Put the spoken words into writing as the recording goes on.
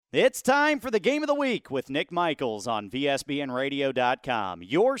It's time for the Game of the Week with Nick Michaels on VSBNradio.com,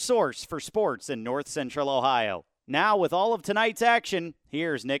 your source for sports in North Central Ohio. Now, with all of tonight's action,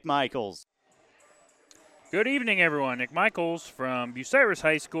 here's Nick Michaels. Good evening, everyone. Nick Michaels from Bucyrus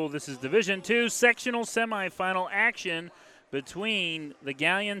High School. This is Division II sectional semifinal action between the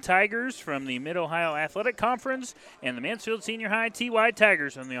Galion Tigers from the Mid-Ohio Athletic Conference and the Mansfield Senior High TY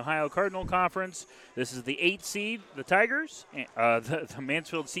Tigers from the Ohio Cardinal Conference. This is the 8th seed, the Tigers, the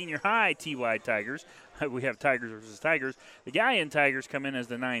Mansfield Senior High TY Tigers. We have Tigers versus Tigers. The Galion Tigers come in as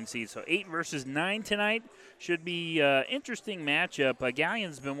the 9 seed, so 8 versus 9 tonight. Should be an interesting matchup.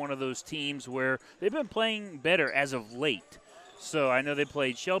 Galion's been one of those teams where they've been playing better as of late. So I know they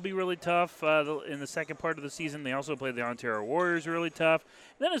played Shelby really tough in the second part of the season. They also played the Ontario Warriors really tough.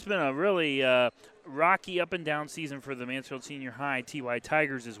 And then it's been a really rocky up and down season for the Mansfield Senior High TY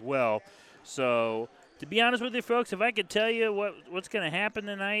Tigers as well. So to be honest with you folks, if I could tell you what's going to happen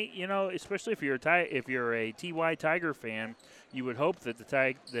tonight, you know, especially if you're a TY Tiger fan, you would hope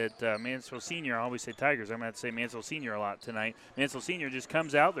that Mansfield Senior, I always say Tigers, I'm going to have to say Mansfield Senior a lot tonight. Mansfield Senior just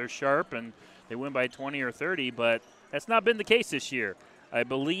comes out, they're sharp, and they win by 20 or 30, but that's not been the case this year. I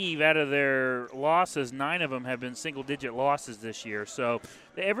believe out of their losses, 9 of them have been single-digit losses this year. So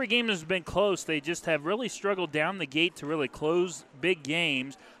every game has been close. They just have really struggled down the gate to really close big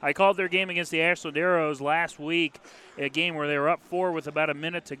games. I called their game against the Ashland Arrows last week, a game where they were up 4 with about a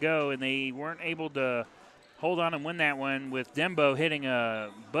minute to go, and they weren't able to hold on and win that one with Dembo hitting a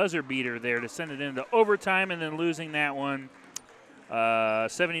buzzer beater there to send it into overtime and then losing that one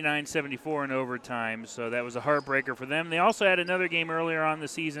 79-74 in overtime, so that was a heartbreaker for them. They also had another game earlier on the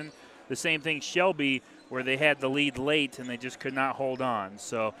season, the same thing, Shelby, where they had the lead late and they just could not hold on.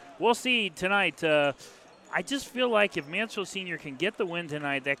 So we'll see tonight. I just feel like if Mansfield Senior can get the win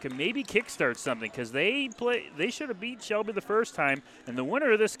tonight, that could maybe kickstart something because they should have beat Shelby the first time, and the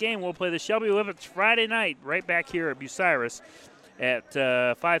winner of this game will play the Shelby Whippets Friday night right back here at Bucyrus at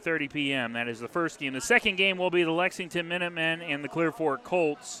 5:30 p.m. That is the first game. The second game will be the Lexington Minutemen and the Clear Fork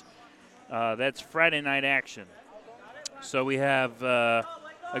Colts. That's Friday night action. So we have a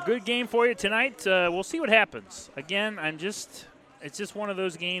good game for you tonight. We'll see what happens. Again, it's just one of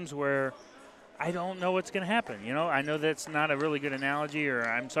those games where I don't know what's going to happen. You know, I know that's not a really good analogy, or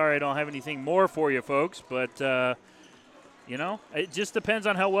I'm sorry I don't have anything more for you folks, but, you know, it just depends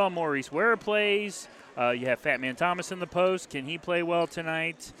on how well Maurice Ware plays. You have Fat Man Thomas in the post. Can he play well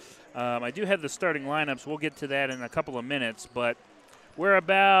tonight? I do have the starting lineups. We'll get to that in a couple of minutes, but we're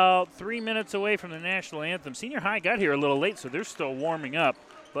about 3 minutes away from the national anthem. Senior High got here a little late, so they're still warming up.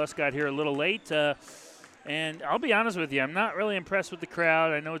 Bus got here a little late. And I'll be honest with you, I'm not really impressed with the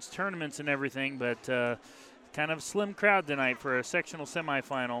crowd. I know it's tournaments and everything, but kind of a slim crowd tonight for a sectional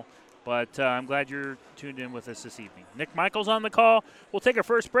semifinal. But I'm glad you're tuned in with us this evening. Nick Michaels on the call. We'll take our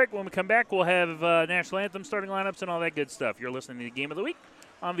first break. When we come back, we'll have national anthem, starting lineups, and all that good stuff. You're listening to the Game of the Week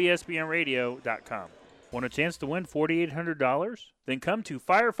on VSBNradio.com. Want a chance to win $4,800? Then come to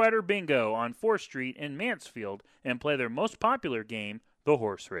Firefighter Bingo on 4th Street in Mansfield and play their most popular game, the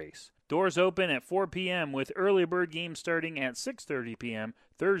horse race. Doors open at 4 p.m. with early bird games starting at 6:30 p.m.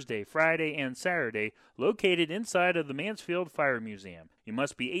 Thursday, Friday, and Saturday, located inside of the Mansfield Fire Museum. You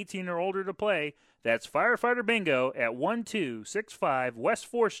must be 18 or older to play. That's Firefighter Bingo at 1265 West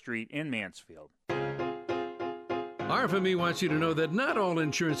 4th Street in Mansfield. RFME wants you to know that not all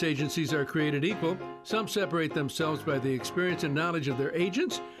insurance agencies are created equal. Some separate themselves by the experience and knowledge of their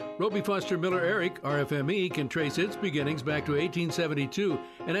agents. Roby Foster Miller Eric, RFME, can trace its beginnings back to 1872,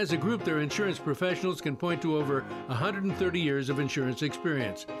 and as a group, their insurance professionals can point to over 130 years of insurance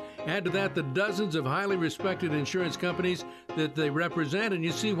experience. Add to that the dozens of highly respected insurance companies that they represent, and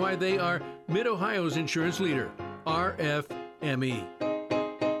you see why they are Mid-Ohio's insurance leader, RFME.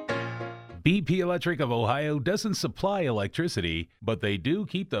 BP Electric of Ohio doesn't supply electricity, but they do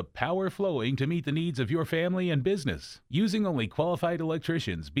keep the power flowing to meet the needs of your family and business. Using only qualified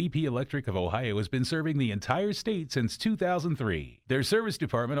electricians, BP Electric of Ohio has been serving the entire state since 2003. Their service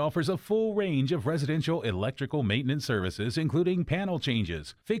department offers a full range of residential electrical maintenance services, including panel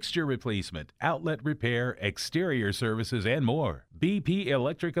changes, fixture replacement, outlet repair, exterior services, and more. BP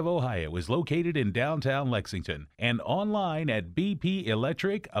Electric of Ohio is located in downtown Lexington and online at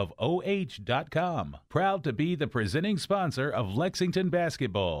bpelectricofoh.com. Proud to be the presenting sponsor of Lexington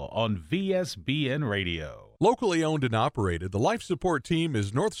basketball on VSBN Radio. Locally owned and operated, the Life Support Team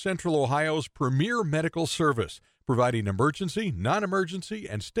is North Central Ohio's premier medical service, providing emergency, non-emergency,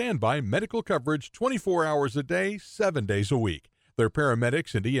 and standby medical coverage 24 hours a day, 7 days a week. Their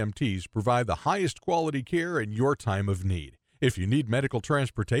paramedics and EMTs provide the highest quality care in your time of need. If you need medical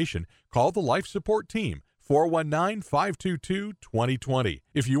transportation, call the Life Support Team, 419-522-2020.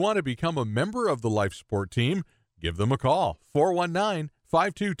 If you want to become a member of the Life Support Team, give them a call,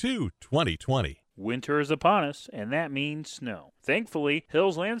 419-522-2020. Winter is upon us, and that means snow. Thankfully,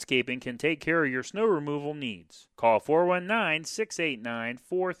 Hills Landscaping can take care of your snow removal needs. Call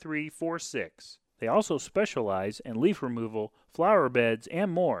 419-689-4346. They also specialize in leaf removal, flower beds, and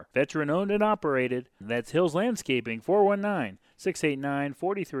more. Veteran-owned and operated. That's Hills Landscaping,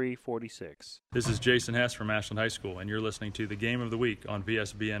 419-689-4346. This is Jason Hess from Ashland High School, and you're listening to the Game of the Week on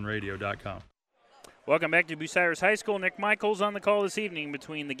VSBNradio.com. Welcome back to Bucyrus High School. Nick Michaels on the call this evening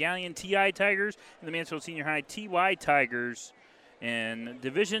between the Galion TI Tigers and the Mansfield Senior High TY Tigers in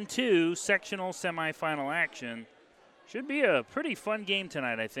Division II sectional semifinal action. Should be a pretty fun game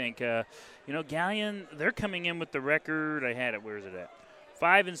tonight, I think. Galion, they're coming in with the record. I had it. Where is it at?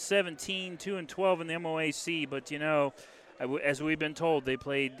 5-17, 2-12 in the MOAC. But, as we've been told, they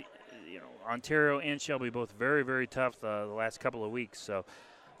played, Ontario and Shelby both very, very tough the last couple of weeks. So,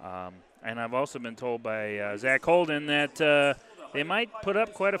 and I've also been told by Zach Holden that they might put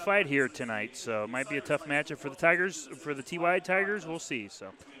up quite a fight here tonight. So it might be a tough matchup for the Tigers, for the TY Tigers. We'll see.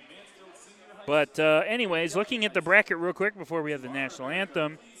 But anyways, looking at the bracket real quick before we have the national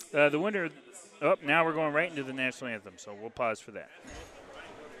anthem, the winner. Oh, now we're going right into the national anthem. So we'll pause for that.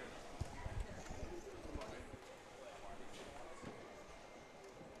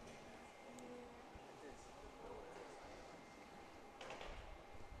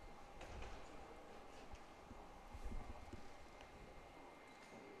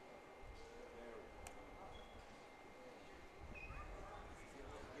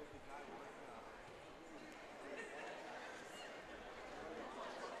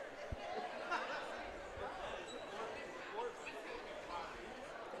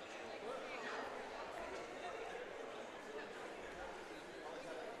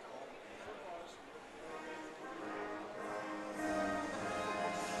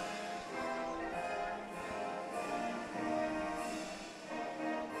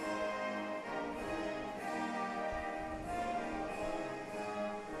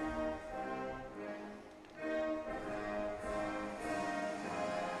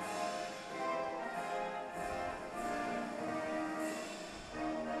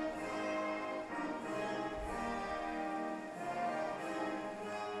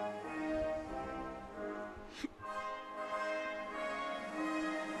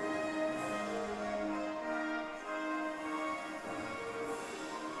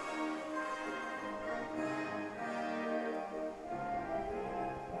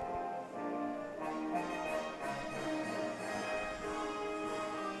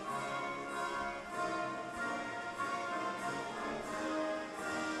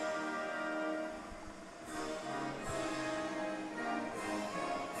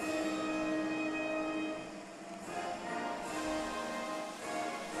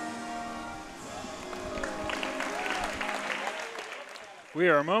 We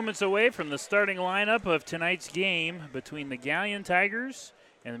are moments away from the starting lineup of tonight's game between the Galion Tigers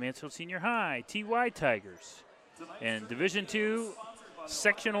and the Mansfield Senior High TY Tigers in Division II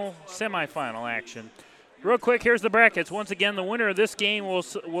sectional semifinal action. Real quick, here's the brackets. Once again, the winner of this game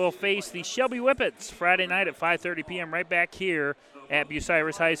will face the Shelby Whippets Friday night at 5:30 p.m. right back here at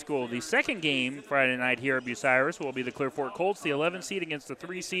Bucyrus High School. The second game Friday night here at Bucyrus will be the Clearfork Colts, the 11 seed against the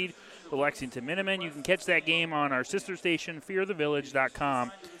 3 seed, the Lexington Minutemen. You can catch that game on our sister station,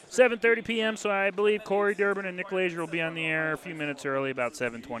 fearthevillage.com. 7:30 p.m., so I believe Corey Durbin and Nick Lazier will be on the air a few minutes early, about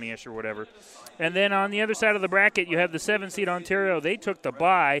 7:20-ish or whatever. And then on the other side of the bracket, you have the 7 seed Ontario. They took the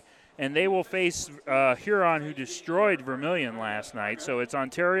bye, and they will face Huron, who destroyed Vermilion last night. So it's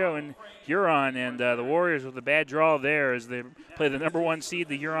Ontario and Huron, and the Warriors with a bad draw there as they play the number 1 seed,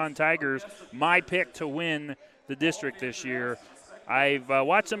 the Huron Tigers. My pick to win the district this year. I've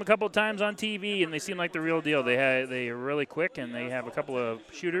watched them a couple of times on TV, and they seem like the real deal. They are really quick, and they have a couple of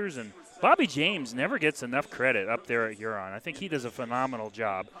shooters. And Bobby James never gets enough credit up there at Huron. I think he does a phenomenal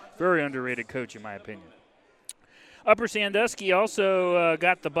job. Very underrated coach, in my opinion. Upper Sandusky also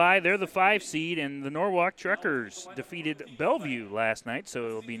got the bye. They're the 5 seed, and the Norwalk Truckers defeated Bellevue last night. So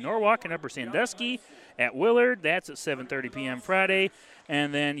it will be Norwalk and Upper Sandusky at Willard. That's at 7:30 p.m. Friday.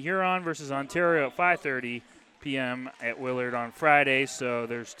 And then Huron versus Ontario at 5:30 p.m. at Willard on Friday. So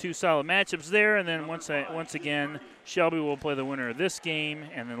there's 2 solid matchups there. And then once again, Shelby will play the winner of this game,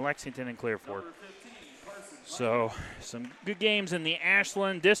 and then Lexington and Clearfork. So some good games in the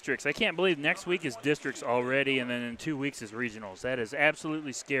Ashland districts. I can't believe next week is districts already, and then in 2 weeks is regionals. That is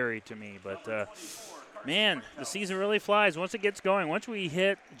absolutely scary to me. But, man, the season really flies once it gets going. Once we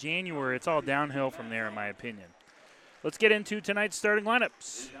hit January, it's all downhill from there, in my opinion. Let's get into tonight's starting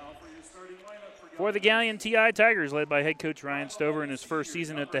lineups. For the Galleon TI Tigers, led by head coach Ryan Stover in his first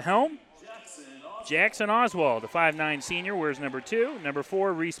season at the helm, Jackson Oswald, a 5'9 senior, wears number 2. Number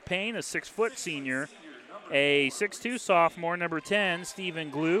 4, Reese Payne, a 6-foot senior. A 6'2 sophomore, number 10, Stephen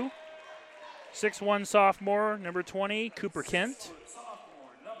Glue. 6'1 sophomore, number 20, Cooper Kent.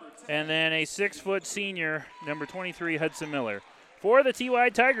 And then a 6-foot senior, number 23, Hudson Miller. For the TY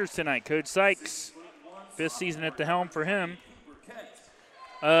Tigers tonight, Coach Sykes, 5th season at the helm for him.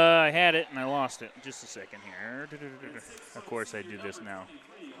 I had it and I lost it. Just a second here. Of course I do this now.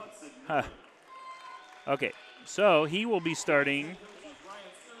 Okay, so he will be starting.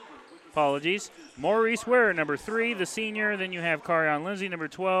 Apologies. Maurice Ware, number 3, the senior. Then you have Carion Lindsay, number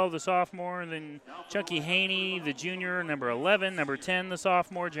 12, the sophomore. And then Chunky Haney, the junior, number 11. Number 10, the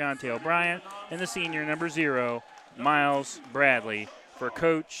sophomore, John T. O'Brien. And the senior, number 0, Miles Bradley, for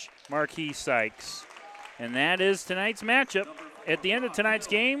Coach Marquis Sykes. And that is tonight's matchup. At the end of tonight's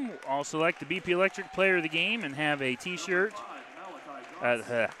game, I'll select the BP Electric Player of the Game and have a T-shirt.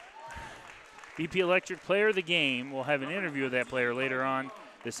 BP Electric Player of the Game. We'll have an interview with that player later on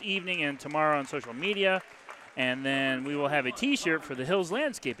this evening and tomorrow on social media. And then we will have a T-shirt for the Hills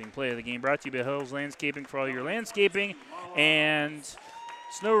Landscaping Player of the Game, brought to you by Hills Landscaping for all your landscaping and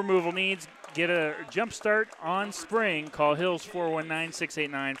snow removal needs. Get a jump start on spring. Call Hills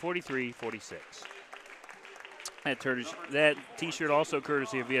 419-689-4346. That T-shirt also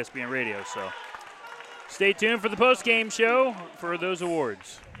courtesy of VSBN Radio. So stay tuned for the post-game show for those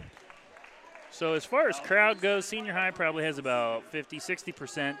awards. So as far as crowd goes, Senior High probably has about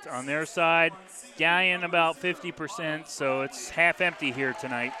 50-60% on their side. Galleon about 50%, so it's half empty here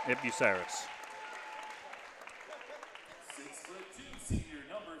tonight at Bucyrus. 6'2", senior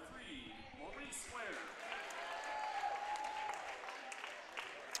number 3, Maurice Ware.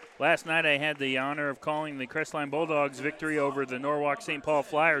 Last night I had the honor of calling the Crestline Bulldogs victory over the Norwalk St. Paul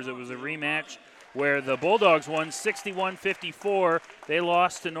Flyers. It was a rematch where the Bulldogs won 61-54. They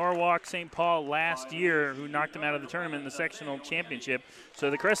lost to Norwalk St. Paul last year, who knocked them out of the tournament in the sectional championship. So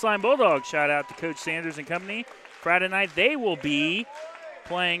the Crestline Bulldogs, shout out to Coach Sanders and company. Friday night they will be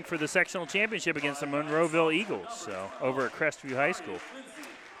playing for the sectional championship against the Monroeville Eagles, so over at Crestview High School.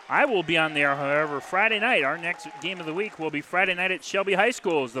 I will be on there, however, Friday night. Our next game of the week will be Friday night at Shelby High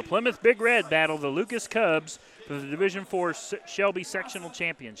School as the Plymouth Big Red battle the Lucas Cubs for the Division IV Shelby Sectional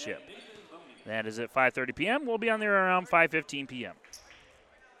Championship. That is at 5:30 p.m. We'll be on there around 5:15 p.m.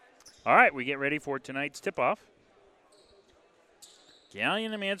 All right, we get ready for tonight's tip-off.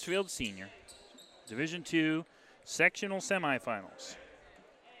 Galleon and Mansfield Senior, Division II sectional semifinals.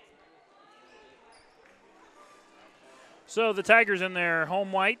 So the Tigers in their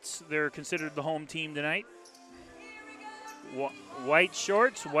home whites, they're considered the home team tonight. White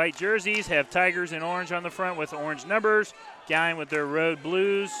shorts, white jerseys, have Tigers in orange on the front with orange numbers. Galleon with their road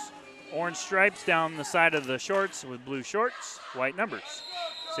blues. Orange stripes down the side of the shorts with blue shorts, white numbers.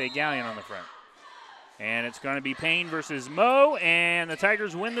 Say Galleon on the front. And it's going to be Payne versus Moe, and the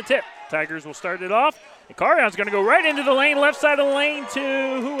Tigers win the tip. Tigers will start it off. And Carion's going to go right into the lane, left side of the lane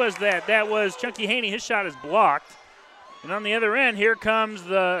to, who was that? That was Chunky Haney. His shot is blocked. And on the other end, here comes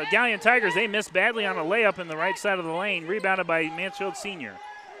the Galleon Tigers. They missed badly on a layup in the right side of the lane, rebounded by Mansfield Senior.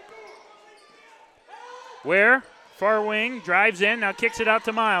 Ware? Far wing, drives in, now kicks it out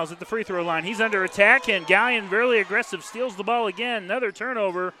to Miles at the free throw line. He's under attack, and Galleon, really aggressive, steals the ball again. Another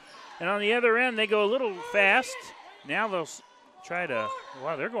turnover. And on the other end, they go a little fast. Now they'll try to,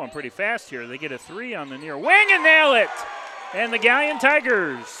 wow, they're going pretty fast here. They get a 3 on the near wing and nail it. And the Galleon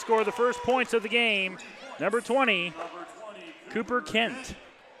Tigers score the first points of the game. Number 20, Cooper Kent.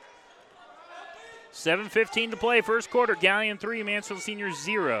 7:15 to play, first quarter. Galleon 3, Mansfield Senior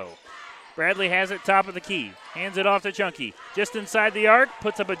 0. Bradley has it top of the key. Hands it off to Chunky. Just inside the arc,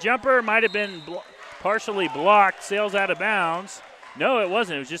 puts up a jumper. Might have been partially blocked, sails out of bounds. No, it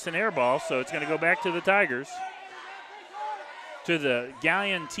wasn't. It was just an air ball, so it's going to go back to the Tigers. To the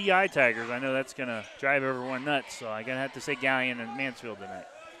Galleon TI Tigers. I know that's going to drive everyone nuts, so I'm going to have to say Galleon and Mansfield tonight.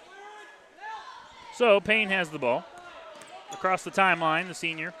 So Payne has the ball. Across the timeline, the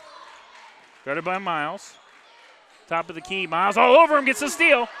senior. Guarded by Miles. Top of the key, Miles all over him, gets the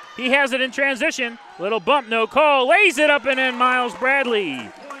steal. He has it in transition. Little bump, no call. Lays it up and in. Miles Bradley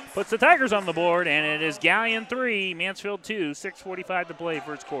puts the Tigers on the board, and it is Galleon 3, Mansfield 2, 6:45 to play,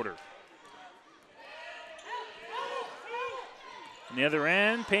 first quarter. On the other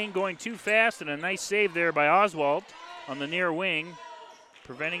end, Payne going too fast, and a nice save there by Oswald on the near wing,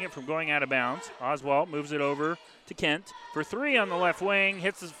 preventing it from going out of bounds. Oswald moves it over to Kent for 3 on the left wing,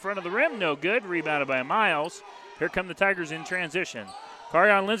 hits the front of the rim, no good. Rebounded by Miles. Here come the Tigers in transition.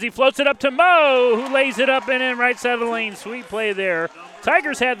 Carion Lindsay floats it up to Moe, who lays it up and in right side of the lane. Sweet play there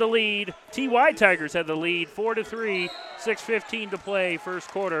Tigers had the lead. TY Tigers had the lead 4-3, 6:15 to play first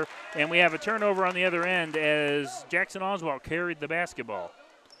quarter. And we have a turnover on the other end as Jackson Oswald carried the basketball.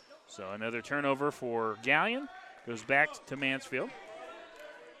 So another turnover for Gallion. Goes back to Mansfield.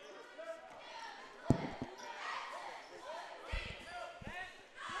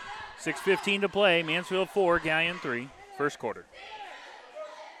 $6:15 to play. Mansfield 4, Gallion 3. First quarter.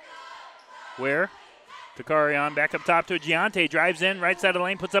 Where? Takarian back up top to Giante. Drives in, right side of the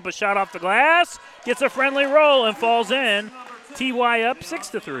lane, puts up a shot off the glass. Gets a friendly roll and falls in. TY up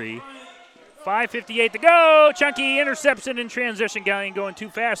 6-3. 5:58 to go. Chunky intercepts it in transition. Gallion going too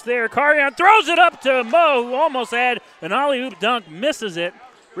fast there. Karian throws it up to Mo, who almost had an alley-oop dunk. Misses it.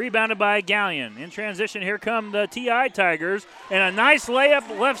 Rebounded by Gallion. In transition, here come the TI Tigers. And a nice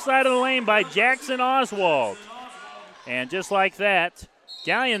layup left side of the lane by Jackson Oswald. And just like that,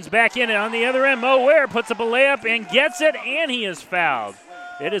 Gallion's back in it. On the other end, Mo Ware puts up a layup and gets it, and he is fouled.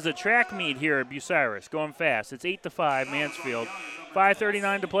 It is a track meet here at Bucyrus. Going fast. It's 8-5, Mansfield.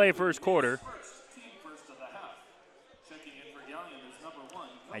 5:39 to play first quarter.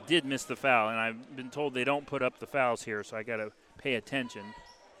 I did miss the foul, and I've been told they don't put up the fouls here, so I got to pay attention.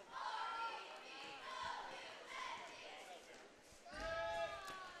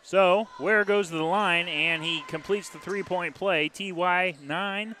 So, Ware goes to the line, and he completes the three-point play. TY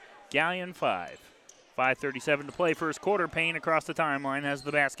 9, Gallion 5. 5:37 to play first quarter. Payne across the timeline has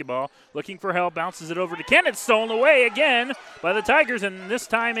the basketball. Looking for help, bounces it over to Kent. It's stolen away again by the Tigers, and this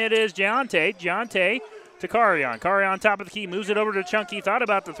time it is Giante. Giante to Karian. Karian top of the key, moves it over to Chunky. Thought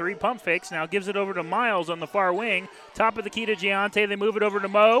about the three, pump fakes. Now gives it over to Miles on the far wing. Top of the key to Giante. They move it over to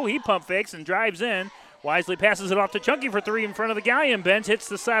Mo. He pump fakes and drives in. Wisely passes it off to Chunky for three in front of the Gallion bench. Hits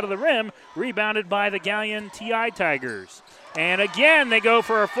the side of the rim. Rebounded by the Gallion TI Tigers. And again, they go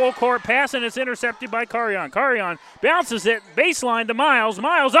for a full court pass, and it's intercepted by Karian. Karian bounces it baseline to Miles.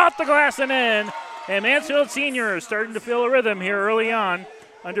 Miles off the glass and in. And Mansfield Senior is starting to feel a rhythm here early on.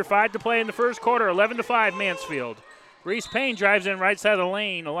 Under 5 to play in the first quarter. 11-5 Mansfield. Reese Payne drives in right side of the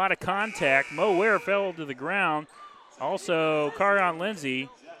lane. A lot of contact. Mo Ware fell to the ground. Also, Karian Lindsay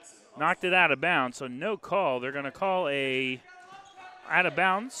knocked it out of bounds, so no call. They're going to call a out of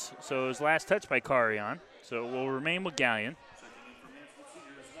bounds. So it was last touch by Karian. So it will remain with Gallion.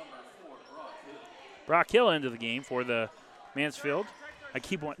 Brock Hill into the game for the Mansfield. I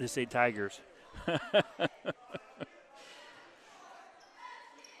keep wanting to say Tigers.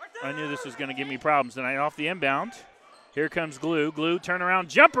 I knew this was going to give me problems tonight. Off the inbound. Here comes Glue. Glue turnaround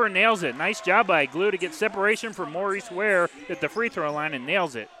jumper, nails it. Nice job by Glue to get separation from Maurice Ware at the free throw line and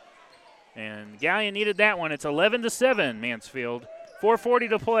nails it. And Gallion needed that one. It's 11-7 Mansfield. 4:40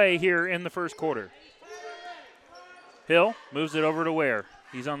 to play here in the first quarter. Hill moves it over to Ware.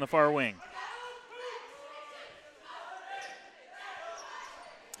 He's on the far wing.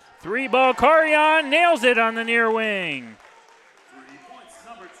 Three ball, Karian nails it on the near wing. 3 points,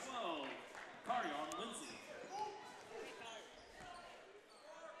 number 12, Karian Lindsay.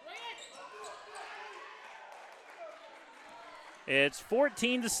 It's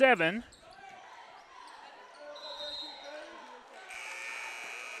 14-7.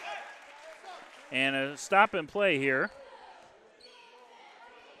 And a stop and play here.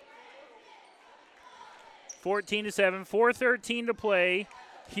 14-7, 4:13 to play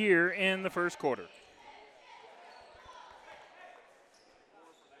here in the first quarter.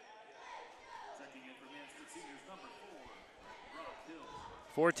 Checking in for Mansfield Seniors, number 4, Brock Hill.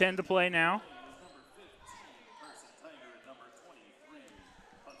 4:10 to play now. Number 15, Carson Tiger, and number 23,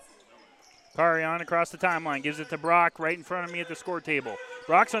 Hudson Miller. Karian across the timeline, gives it to Brock right in front of me at the score table.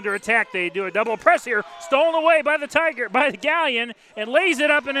 Brock's under attack. They do a double press here. Stolen away by the Gallion, and lays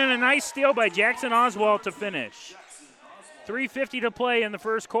it up and in a nice steal by Jackson Oswald to finish. 3:50 to play in the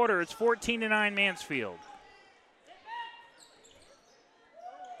first quarter. It's 14-9 Mansfield.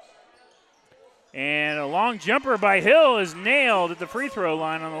 And a long jumper by Hill is nailed at the free throw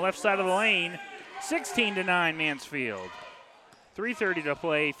line on the left side of the lane. 16-9 Mansfield. 3:30 to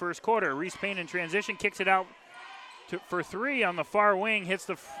play first quarter. Reese Payne in transition, kicks it out for three on the far wing, hits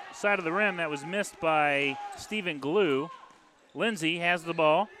the side of the rim. That was missed by Stephen Glue. Lindsay has the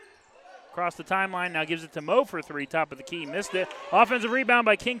ball. Across the timeline, now gives it to Mo for three, top of the key, missed it. Offensive rebound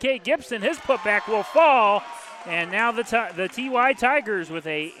by Kincaid Gibson. His putback will fall. And now the TY Tigers with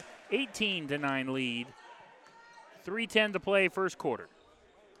a 18-9 lead. 3:10 to play first quarter.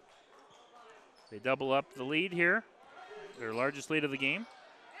 They double up the lead here, their largest lead of the game.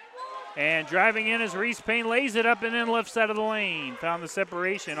 And driving in as Reese Payne lays it up and in left side of the lane. Found the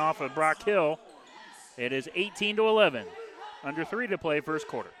separation off of Brock Hill. It is 18-11. Under 3 to play first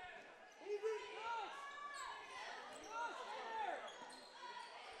quarter.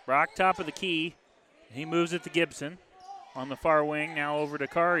 Brock, top of the key. He moves it to Gibson on the far wing. Now over to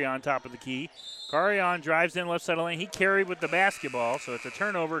Carrion, top of the key. Carrion drives in left side of the lane. He carried with the basketball, so it's a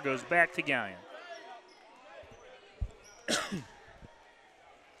turnover. Goes back to Gallion.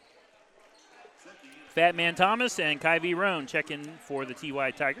 Fat Man Thomas and Kyvie Roan check in for the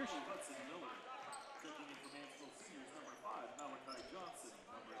TY Tigers.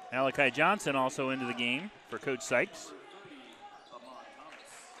 Malachi Johnson also into the game for Coach Sykes.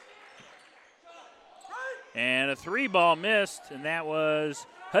 And a 3-ball missed, and that was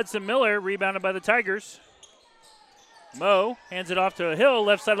Hudson Miller, rebounded by the Tigers. Moe hands it off to Hill,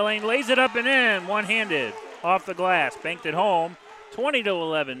 left side of the lane, lays it up and in, one-handed, off the glass, banked it home.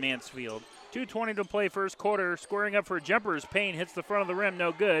 20-11 Mansfield. 2:20 to play first quarter. Squaring up for jumpers. Payne hits the front of the rim,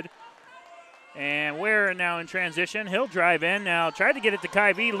 no good. And Ware now in transition. He'll drive in now. Tried to get it to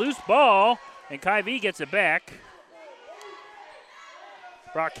Kyvie. Loose ball, and Kyvie gets it back.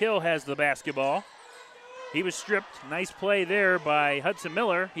 Brock Hill has the basketball. He was stripped. Nice play there by Hudson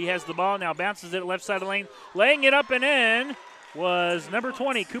Miller. He has the ball now. Bounces it left side of the lane. Laying it up and in was number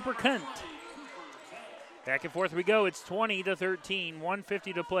 20, Cooper Kent. Back and forth we go. It's 20-13.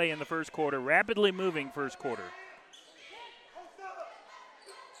 1:50 to play in the first quarter. Rapidly moving first quarter.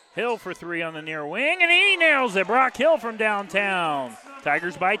 Hill for 3 on the near wing, and he nails it. Brock Hill from downtown.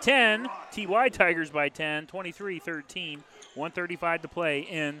 Tigers by 10. TY Tigers by 10. 23-13. 1:35 to play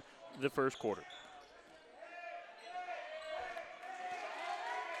in the first quarter.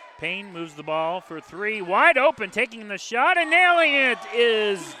 Payne moves the ball for 3. Wide open, taking the shot and nailing it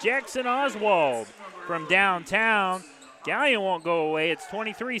is Jackson Oswald from downtown. Gallion won't go away. It's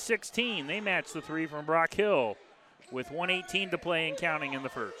 23-16. They match the 3 from Brock Hill with 1:18 to play and counting in the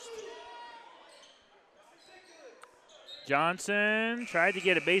first. Johnson tried to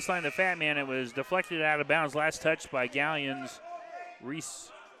get a baseline to Fat Man. It was deflected out of bounds. Last touch by Gallion's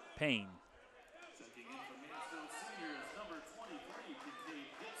Reese Payne. Checking in from Mansfield Seniors, number 23, Kincaid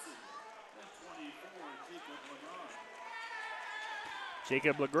Gibson, and 24, Jacob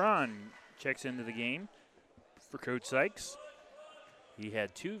Jacob LeGrand. Legrand checks into the game for Coach Sykes. He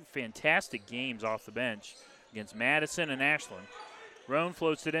had 2 fantastic games off the bench against Madison and Ashland. Roan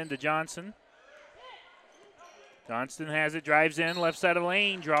floats it into Johnson. Johnston has it, drives in, left side of the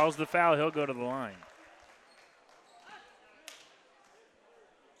lane, draws the foul. He'll go to the line.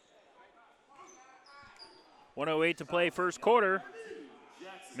 .108 to play first quarter.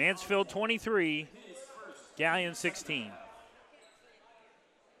 Mansfield 23, Gallion 16.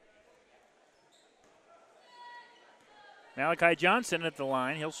 Malachi Johnson at the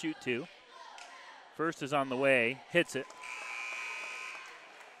line. He'll shoot 2. First is on the way. Hits it.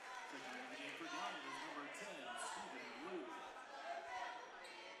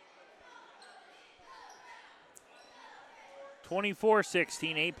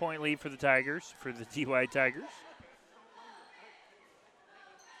 24-16, 8-point lead for the Tigers, for the TY Tigers.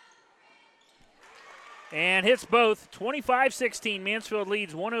 And hits both. 25-16, Mansfield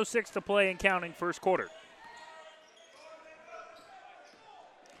leads. 1:06 to play and counting first quarter.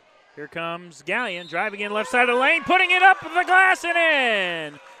 Here comes Gallion, driving in left side of the lane, putting it up the glass and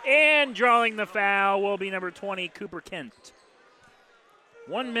in. And drawing the foul will be number 20, Cooper Kent.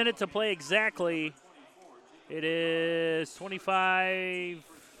 1 minute to play exactly. It is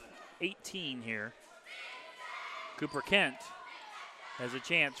 25-18 here. Cooper Kent has a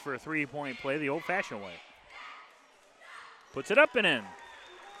chance for a 3-point play the old-fashioned way. Puts it up and in.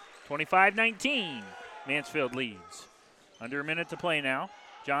 25-19, Mansfield leads. Under a minute to play now.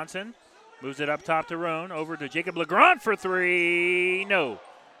 Johnson moves it up top to Roan, over to Jacob Legrand for 3. No.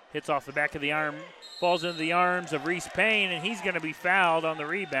 Hits off the back of the arm, falls into the arms of Reese Payne, and he's going to be fouled on the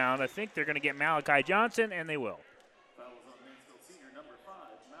rebound. I think they're going to get Malachi Johnson, and they will. Foul was on Mansfield Senior, number 5,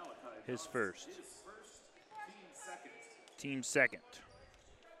 Malachi. His first. His first, team second. Team second.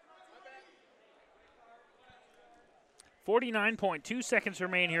 49.2 seconds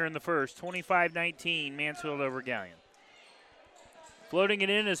remain here in the first. 25-19, Mansfield over Gallion. Floating it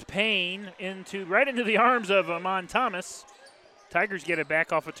in is Payne right into the arms of Amon Thomas. Tigers get it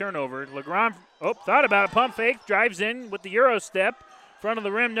back off a turnover. Legrand, thought about it, pump fake, drives in with the Euro step. Front of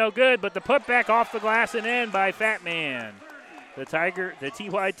the rim, no good, but the putback off the glass and in by Fat Man. The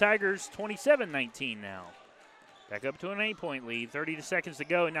TY Tigers 27-19 now. Back up to an 8-point lead, 30 seconds to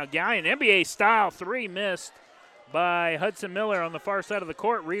go. And now Gallion, NBA-style 3 missed by Hudson Miller on the far side of the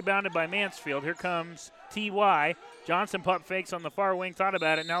court, rebounded by Mansfield. Here comes TY. Johnson pump fakes on the far wing, thought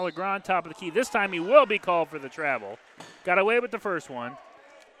about it. Now Legrand top of the key. This time he will be called for the travel. Got away with the first one.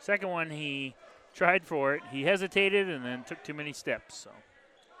 Second one, he tried for it. He hesitated and then took too many steps. So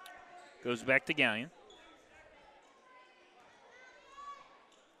goes back to Gallion.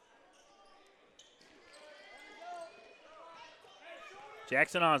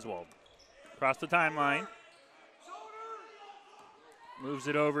 Jackson Oswald across the timeline. Moves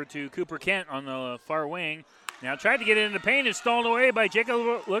it over to Cooper Kent on the far wing. Now tried to get it into paint. Is stolen away by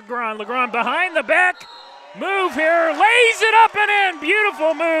Jacob Legrand. Legrand behind the back. Move here. Lays it up and in.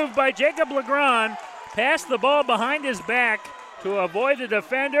 Beautiful move by Jacob Legrand. Passed the ball behind his back to avoid the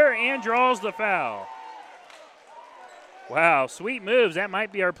defender and draws the foul. Wow, sweet moves. That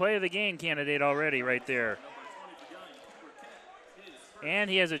might be our play of the game candidate already right there. And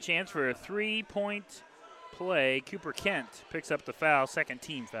he has a chance for a 3-point play. Cooper Kent picks up the foul, second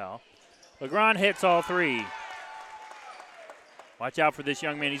team foul. Legrand hits all three. Watch out for this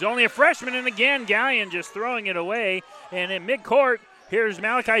young man. He's only a freshman, and again, Gallion just throwing it away. And in midcourt, here's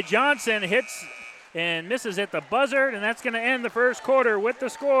Malachi Johnson, hits and misses at the buzzer, and that's going to end the first quarter with the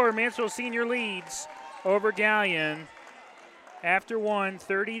score. Mansfield Senior leads over Gallion after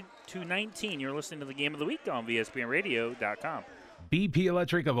 30-19. You're listening to the Game of the Week on VSBNradio.com. BP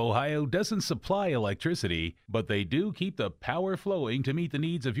Electric of Ohio doesn't supply electricity, but they do keep the power flowing to meet the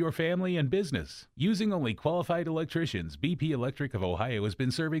needs of your family and business. Using only qualified electricians, BP Electric of Ohio has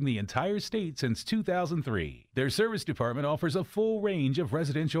been serving the entire state since 2003. Their service department offers a full range of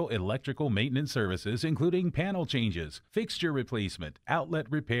residential electrical maintenance services, including panel changes, fixture replacement, outlet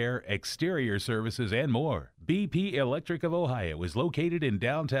repair, exterior services, and more. BP Electric of Ohio is located in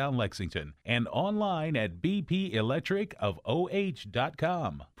downtown Lexington and online at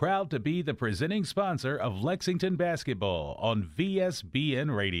bpelectricofoh.com. Proud to be the presenting sponsor of Lexington basketball on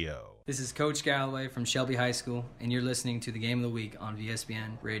VSBN Radio. This is Coach Galloway from Shelby High School, and you're listening to the Game of the Week on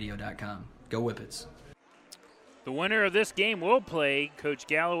VSBNradio.com. Go Whippets. The winner of this game will play Coach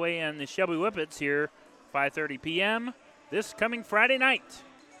Galloway and the Shelby Whippets here 5:30 p.m. this coming Friday night.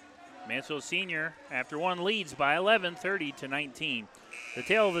 Mansfield Senior, after one, leads by 11, 30-19. The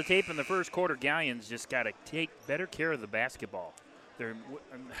tail of the tape in the first quarter, Gallion's just got to take better care of the basketball. They're,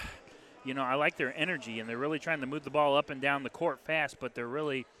 I like their energy, and they're really trying to move the ball up and down the court fast, but they're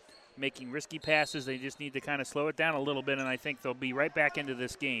really making risky passes. They just need to kind of slow it down a little bit, and I think they'll be right back into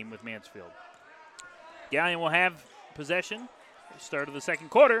this game with Mansfield. Gallion will have possession. Start of the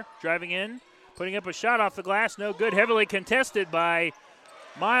second quarter, driving in, putting up a shot off the glass. No good, heavily contested by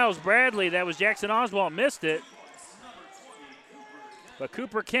Miles Bradley. That was Jackson Oswald, missed it. But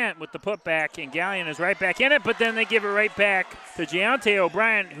Cooper Kent with the putback, and Gallion is right back in it, but then they give it right back to Jayonte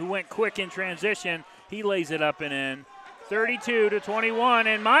O'Brien, who went quick in transition. He lays it up and in. 32-21,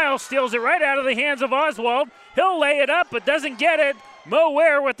 and Miles steals it right out of the hands of Oswald. He'll lay it up, but doesn't get it. Mo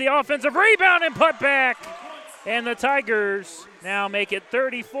Ware with the offensive rebound and putback. And the Tigers now make it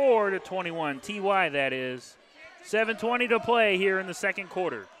 34-21. TY, that is. 7:20 to play here in the second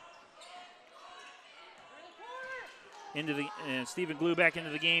quarter. Stephen Glue back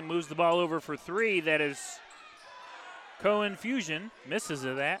into the game, moves the ball over for three. That is Cohen Fusion, misses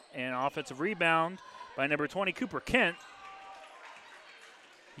of that, and offensive rebound by number 20, Cooper Kent.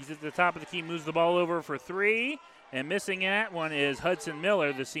 He's at the top of the key, moves the ball over for three, and missing that one is Hudson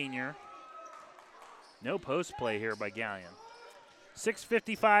Miller, the senior. No post play here by Gallion.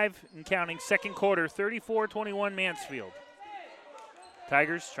 6:55 and counting, second quarter, 34-21 Mansfield.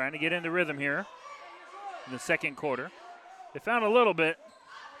 Tigers trying to get into rhythm here in the second quarter. They found a little bit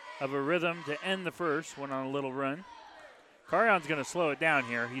of a rhythm to end the first, went on a little run. Carrion's going to slow it down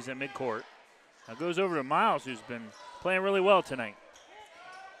here. He's at midcourt. Now goes over to Miles, who's been playing really well tonight.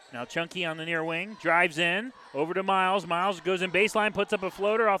 Now Chunky on the near wing, drives in, over to Miles. Miles goes in baseline, puts up a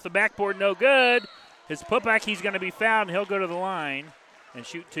floater off the backboard, no good. His putback, he's going to be fouled, and he'll go to the line and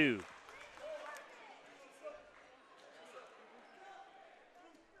shoot two.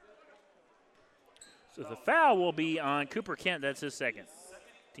 So the foul will be on Cooper Kent. That's his second.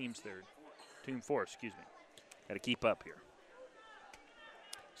 Team four, excuse me. Got to keep up here.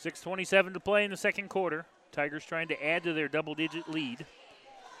 6:27 to play in the second quarter. Tigers trying to add to their double-digit lead.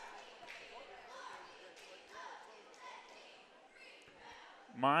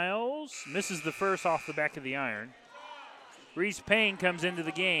 Miles misses the first off the back of the iron. Reese Payne comes into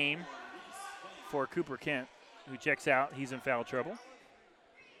the game for Cooper Kent, who checks out. He's in foul trouble.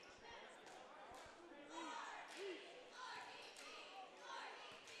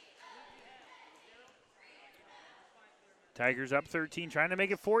 Tigers up 13, trying to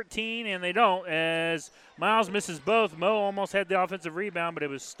make it 14, and they don't, as Miles misses both. Mo almost had the offensive rebound, but it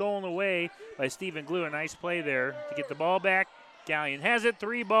was stolen away by Stephen Glue. A nice play there to get the ball back. Gallion has it,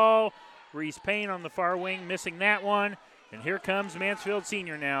 three ball. Reese Payne on the far wing, missing that one. And here comes Mansfield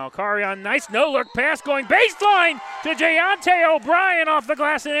Senior now. Carrion, nice no-look pass going baseline to Jayonte O'Brien off the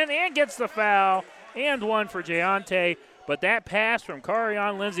glass and gets the foul. And one for Jayonte. But that pass from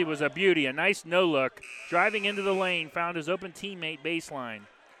Carion Lindsay was a beauty, a nice no-look. Driving into the lane, found his open teammate baseline.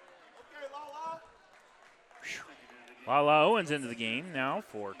 Lala Owens into the game now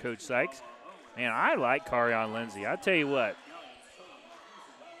for Coach Sykes. Man, I like Carion Lindsay. I'll tell you what.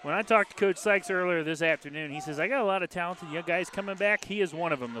 When I talked to Coach Sykes earlier this afternoon, he says, I got a lot of talented young guys coming back. He is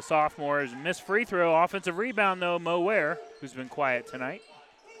one of them. The sophomore has missed free throw. Offensive rebound, though, Mo Ware, who's been quiet tonight.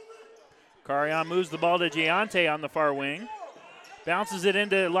 Carion moves the ball to Giante on the far wing. Bounces it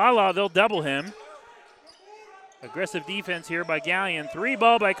into Lala. They'll double him. Aggressive defense here by Gallion.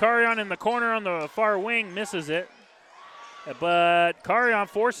 3-ball by Carion in the corner on the far wing. Misses it. But Carion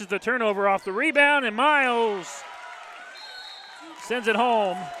forces the turnover off the rebound, and Miles sends it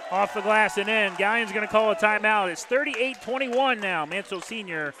home off the glass and in. Gallion's going to call a timeout. It's 38-21 now. Mansfield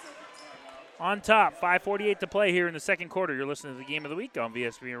Senior on top. 5:48 to play here in the second quarter. You're listening to the Game of the Week on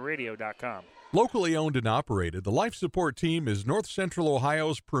VSBNradio.com. Locally owned and operated, the Life Support Team is North Central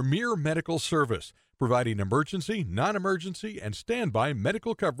Ohio's premier medical service, providing emergency, non-emergency, and standby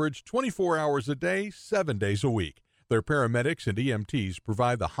medical coverage 24 hours a day, 7 days a week. Their paramedics and EMTs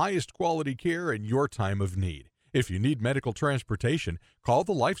provide the highest quality care in your time of need. If you need medical transportation, call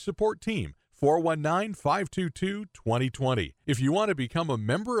the Life Support Team, 419-522-2020. If you want to become a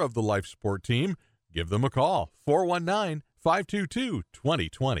member of the Life Support Team, give them a call,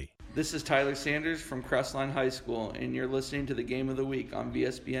 419-522-2020. This is Tyler Sanders from Crestline High School, and you're listening to the Game of the Week on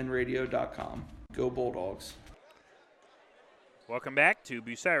VSBNradio.com. Go Bulldogs. Welcome back to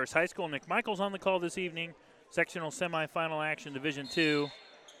Bucyrus High School. Nick Michaels on the call this evening. Sectional semifinal action, Division II,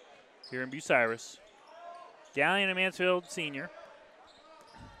 here in Bucyrus. Gallion and Mansfield Senior.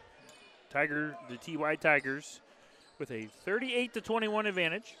 The TY Tigers with a 38-21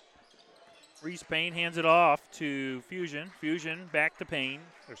 advantage. Reese Payne hands it off to Fusion. Fusion back to Payne.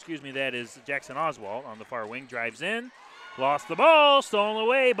 That is Jackson Oswald on the far wing. Drives in. Lost the ball. Stolen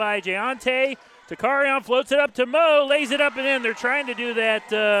away by Giante. Takarion floats it up to Mo. Lays it up and in. They're trying to do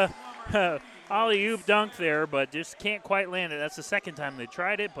that alley-oop dunk there, but just can't quite land it. That's the second time they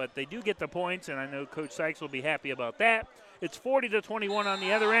tried it, but they do get the points, and I know Coach Sykes will be happy about that. It's 40-21 on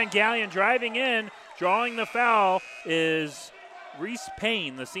the other end. Gallion driving in. Drawing the foul is Reese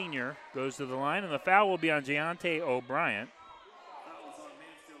Payne, the senior, goes to the line, and the foul will be on Giante O'Brien. Foul is on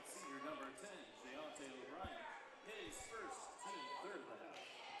Mansfield Senior number 10, Giante O'Brien.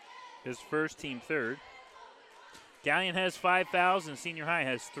 His first team third. Gallion has 5 fouls, and Senior High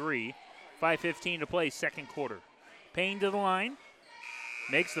has 3. 5:15 to play, second quarter. Payne to the line.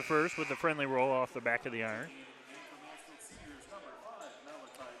 Makes the first with the friendly roll off the back of the iron.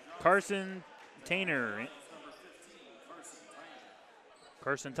 Carson Tanner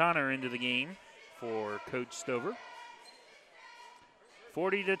into the game for Coach Stover.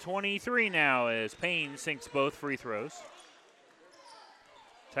 40-23 now as Payne sinks both free throws.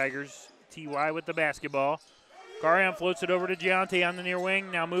 Tigers TY with the basketball. Carion floats it over to Giante on the near wing.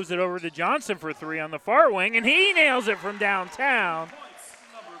 Now moves it over to Johnson for 3 on the far wing, and he nails it from downtown.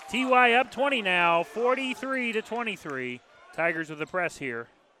 TY up 20 now, 43-23. Tigers with the press here.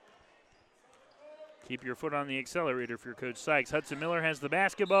 Keep your foot on the accelerator for your Coach Sykes. Hudson Miller has the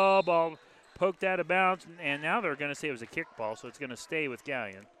basketball. Ball poked out of bounds, and now they're going to say it was a kickball, so it's going to stay with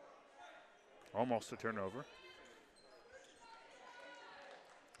Gallion. Almost a turnover.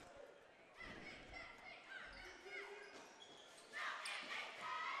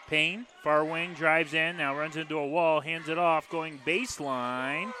 Payne, far wing, drives in, now runs into a wall, hands it off, going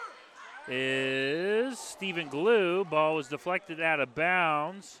baseline is Stephen Glue. Ball was deflected out of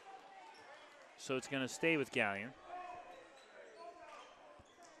bounds, so it's going to stay with Gallion.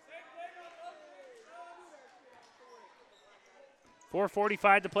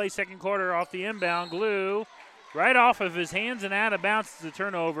 .4:45 to play, second quarter, off the inbound. Glue right off of his hands and out of bounds. The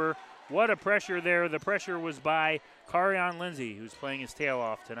turnover. What a pressure there. The pressure was by Carion Lindsay, who's playing his tail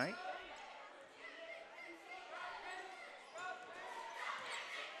off tonight.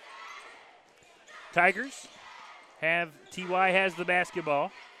 Tigers have, TY has the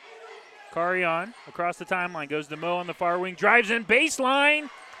basketball. Carion across the timeline, goes to Mo on the far wing, drives in baseline,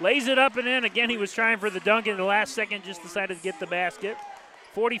 lays it up and in. Again, he was trying for the dunk in the last second, just decided to get the basket.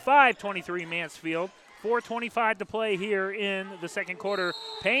 45-23 Mansfield. 4:25 to play here in the second quarter.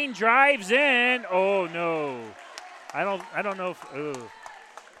 Payne drives in. Oh no, I don't know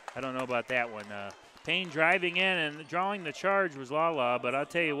about that one. Payne driving in and drawing the charge was Lala, but I'll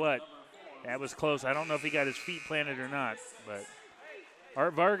tell you what, that was close. I don't know if he got his feet planted or not, but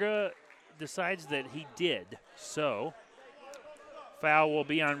Art Varga decides that he did. So foul will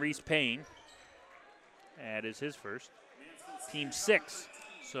be on Reese Payne. That is his first. Team 6.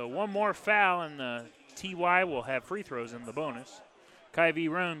 So one more foul, and the TY will have free throws in the bonus. Kyvie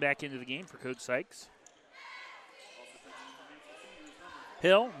Roan back into the game for Coach Sykes.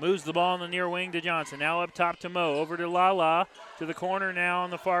 Hill moves the ball in the near wing to Johnson. Now up top to Mo. Over to Lala. To the corner now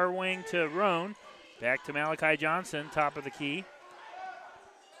on the far wing to Roan. Back to Malachi Johnson, top of the key.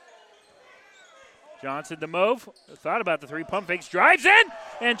 Johnson to Mo. Thought about the three. Pump fakes. Drives in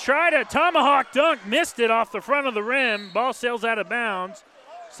and tried a tomahawk dunk. Missed it off the front of the rim. Ball sails out of bounds.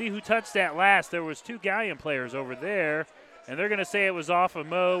 See who touched that last. There was two Gallion players over there. And they're going to say it was off of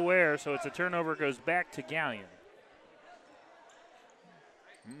Mo Ware. So it's a turnover. Goes back to Gallion.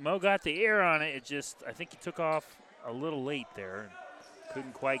 Mo got the air on it. It just, I think he took off a little late there.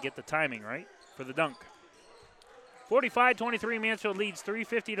 Couldn't quite get the timing right for the dunk. 45-23, Mansfield leads,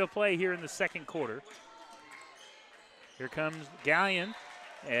 3:50 to play here in the second quarter. Here comes Gallion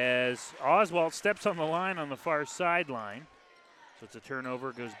as Oswald steps on the line on the far sideline. So it's a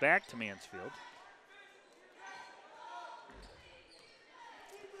turnover, goes back to Mansfield.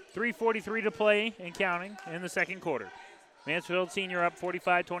 3:43 to play and counting in the second quarter. Mansfield senior up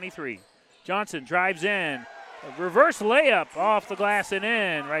 45-23. Johnson drives in. A reverse layup off the glass and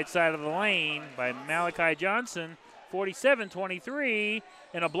in. Right side of the lane by Malachi Johnson. 47-23.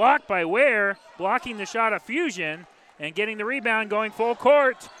 And a block by Ware. Blocking the shot of Fusion. And getting the rebound going full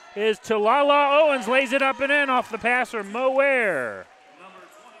court is Talala Owens. Lays it up and in off the pass from Mo Ware.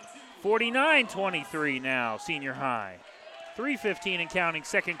 49-23 now, senior high. 3:15 and counting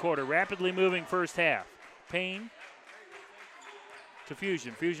second quarter. Rapidly moving first half. Payne to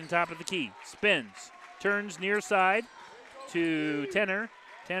Fusion. Fusion top of the key. Spins. Turns near side to Tenner.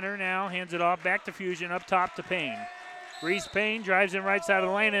 Tenner now hands it off back to Fusion. Up top to Payne. Reese Payne drives in right side of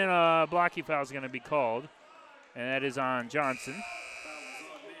the lane, and a blocking foul is going to be called. And that is on Johnson.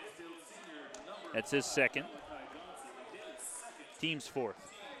 That's his second. Team's fourth.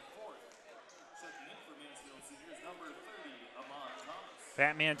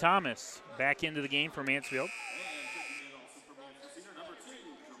 Fat Man Thomas back into the game for Mansfield.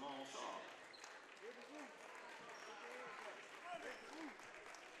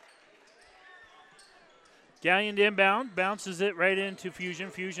 Gallion to inbound, bounces it right into Fusion.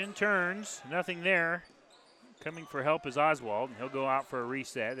 Fusion turns, nothing there. Coming for help is Oswald, and he'll go out for a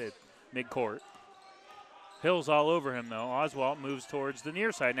reset at midcourt. Hill's all over him, though. Oswald moves towards the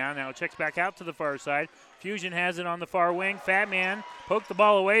near side now checks back out to the far side. Fusion has it on the far wing. Fat Man poked the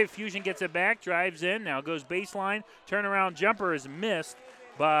ball away. Fusion gets it back, drives in, now goes baseline. Turnaround jumper is missed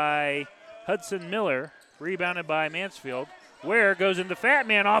by Hudson Miller, rebounded by Mansfield. Ware goes into Fat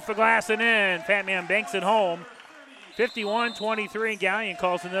Man off the glass and in. Fat Man banks it home. 51-23, and Gallion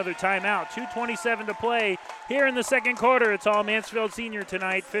calls another timeout. 2:27 to play here in the second quarter. It's all Mansfield Senior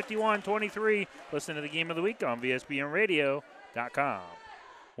tonight, 51-23. Listen to the Game of the Week on VSBNradio.com.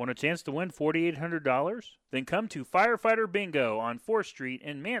 Want a chance to win $4,800? Then come to Firefighter Bingo on 4th Street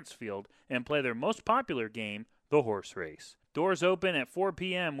in Mansfield and play their most popular game, the horse race. Doors open at 4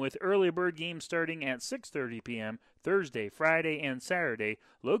 p.m. with early bird games starting at 6:30 p.m. Thursday, Friday, and Saturday,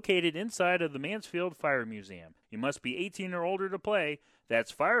 located inside of the Mansfield Fire Museum. You must be 18 or older to play.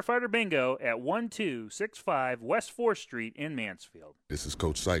 That's Firefighter Bingo at 1265 West 4th Street in Mansfield. This is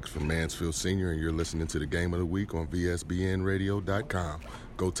Coach Sykes from Mansfield Senior, and you're listening to the Game of the Week on VSBNradio.com.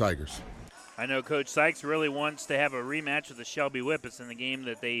 Go Tigers. I know Coach Sykes really wants to have a rematch with the Shelby Whippets in the game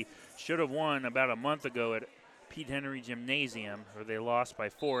that they should have won about a month ago at Pete Henry Gymnasium, where they lost by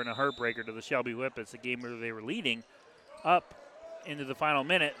 4 in a heartbreaker to the Shelby Whippets, a game where they were leading up into the final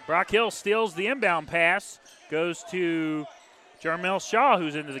minute. Brock Hill steals the inbound pass, goes to Jarmel Shaw,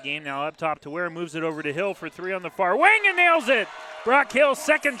 who's into the game now up top to Ware, moves it over to Hill for three on the far wing and nails it. Brock Hill's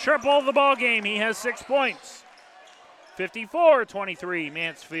second triple of the ball game. He has 6 points. 54-23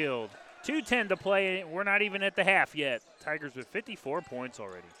 Mansfield. 2:10 to play. We're not even at the half yet. Tigers with 54 points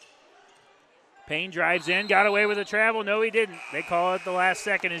already. Payne drives in, got away with a travel. No, he didn't. They call it the last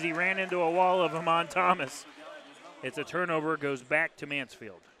second as he ran into a wall of Amon Thomas. It's a turnover, goes back to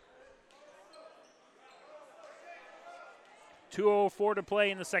Mansfield. 2:04 to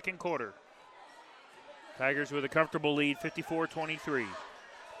play in the second quarter. Tigers with a comfortable lead, 54-23.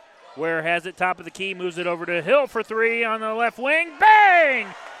 Ware has it top of the key, moves it over to Hill for three on the left wing. Bang!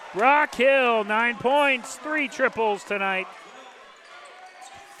 Brock Hill, 9 points, 3 triples tonight.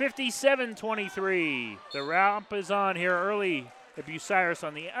 57-23. The romp is on here early at Bucyrus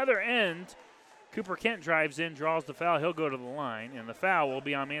on the other end. Cooper Kent drives in, draws the foul. He'll go to the line, and the foul will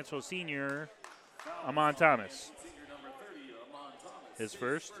be on Mansfield Senior, Amon Thomas. His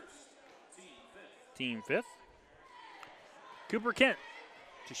first, team fifth. Cooper Kent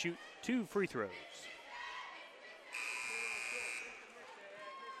to shoot 2 free throws.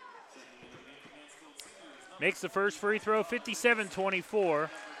 Makes the first free throw, 57-24.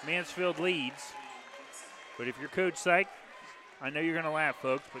 Mansfield leads. But if you're Coach Syke, I know you're going to laugh,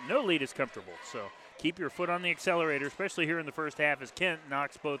 folks, but no lead is comfortable. So keep your foot on the accelerator, especially here in the first half as Kent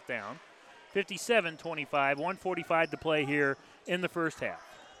knocks both down. 57-25, 1:45 to play here in the first half.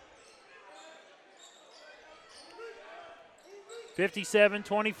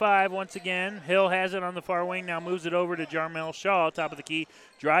 57-25 once again. Hill has it on the far wing, now moves it over to Jarmel Shaw, top of the key.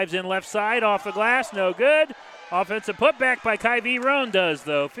 Drives in left side, off the glass, no good. Offensive putback by Kyvie Roan does,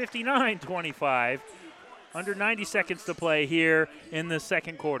 though. 59-25. Under 90 seconds to play here in the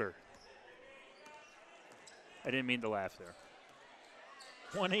second quarter. I didn't mean to laugh there.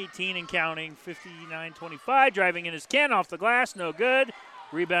 118 and counting, 59-25. Driving in is Kent off the glass, no good.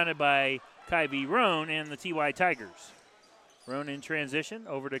 Rebounded by Kyvie Roan and the TY Tigers. Roan in transition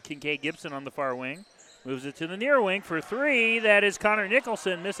over to Kincaid Gibson on the far wing. Moves it to the near wing for three. That is Connor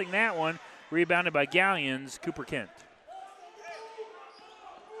Nicholson missing that one. Rebounded by Galleons, Cooper Kent.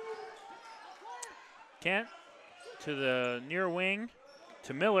 Kent to the near wing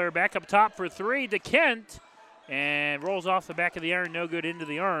to Miller. Back up top for three to Kent. And rolls off the back of the iron, no good into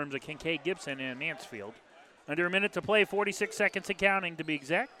the arms of Kincaid Gibson and Mansfield. Under a minute to play, 46 seconds and counting to be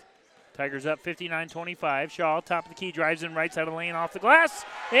exact. Tigers up 59-25. Shaw, top of the key, drives in right side of the lane off the glass.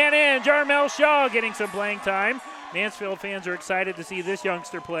 And in, Jarmel Shaw getting some playing time. Mansfield fans are excited to see this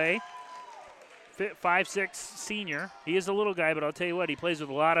youngster play. 5'6" senior. He is a little guy, but I'll tell you what, he plays with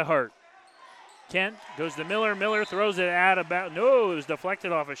a lot of heart. Kent goes to Miller. Miller throws it out about. No, it was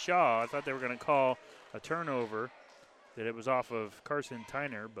deflected off of Shaw. I thought they were going to call a turnover, that it was off of Carson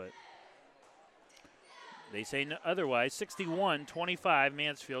Tyner, but they say otherwise. 61-25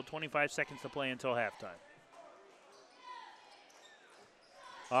 Mansfield, 25 seconds to play until halftime.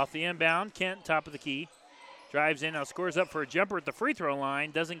 Off the inbound, Kent, top of the key. Drives in, now scores up for a jumper at the free throw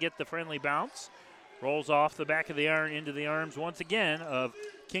line. Doesn't get the friendly bounce. Rolls off the back of the iron into the arms once again of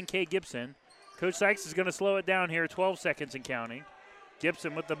Kincaid Gibson. Coach Sykes is going to slow it down here, 12 seconds and counting.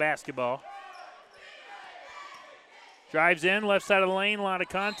 Gibson with the basketball. Drives in, left side of the lane, a lot of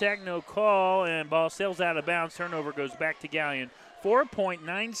contact, no call, and ball sails out of bounds. Turnover goes back to Galleon.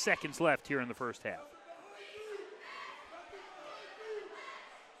 4.9 seconds left here in the first half.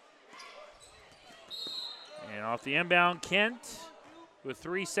 And off the inbound, Kent with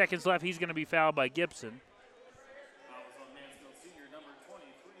 3 seconds left. He's going to be fouled by Gibson. Fouls on Mansfield senior number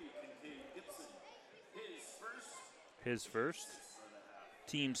 23, Kincaid Gibson. His first.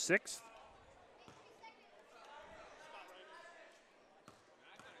 Team sixth.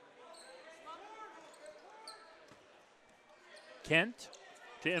 Kent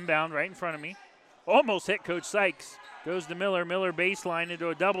to inbound right in front of me. Almost hit Coach Sykes. Goes to Miller. Miller baseline into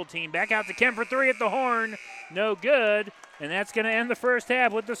a double team. Back out to Kent for three at the horn. No good. And that's going to end the first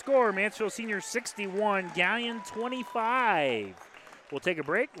half with the score. Mansfield Senior 61, Galleon 25. We'll take a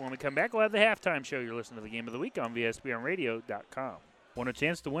break. When we come back, we'll have the halftime show. You're listening to the Game of the Week on VSBNradio.com. Want a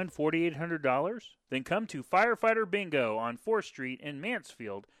chance to win $4,800? Then come to Firefighter Bingo on 4th Street in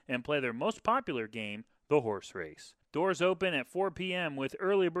Mansfield and play their most popular game, the horse race. Doors open at 4 p.m. with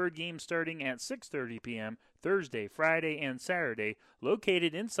early bird games starting at 6:30 p.m. Thursday, Friday, and Saturday,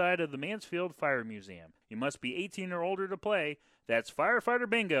 located inside of the Mansfield Fire Museum. You must be 18 or older to play. That's Firefighter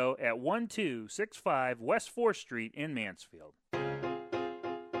Bingo at 1265 West 4th Street in Mansfield.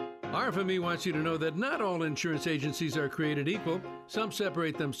 RFME wants you to know that not all insurance agencies are created equal. Some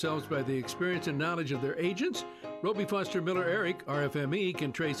separate themselves by the experience and knowledge of their agents. Roby Foster Miller Eric, RFME,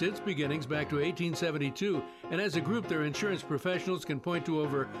 can trace its beginnings back to 1872, and as a group, their insurance professionals can point to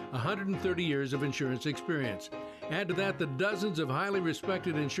over 130 years of insurance experience. Add to that the dozens of highly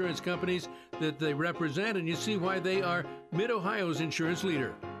respected insurance companies that they represent, and you see why they are Mid-Ohio's insurance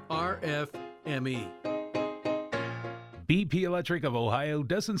leader, RFME. BP Electric of Ohio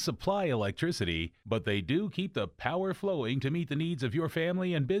doesn't supply electricity, but they do keep the power flowing to meet the needs of your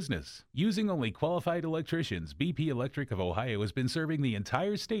family and business. Using only qualified electricians, BP Electric of Ohio has been serving the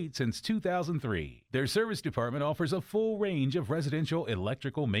entire state since 2003. Their service department offers a full range of residential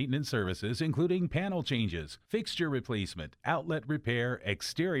electrical maintenance services, including panel changes, fixture replacement, outlet repair,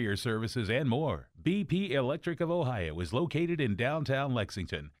 exterior services, and more. BP Electric of Ohio is located in downtown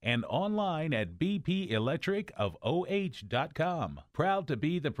Lexington and online at bpelectricofoh.com. Proud to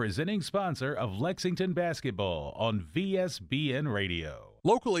be the presenting sponsor of Lexington basketball on VSBN Radio.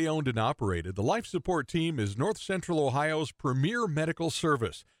 Locally owned and operated, the Life Support Team is North Central Ohio's premier medical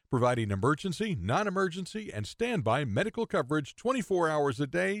service, providing emergency, non-emergency, and standby medical coverage 24 hours a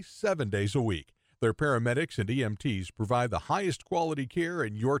day, 7 days a week. Their paramedics and EMTs provide the highest quality care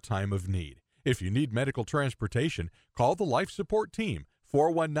in your time of need. If you need medical transportation, call the Life Support Team,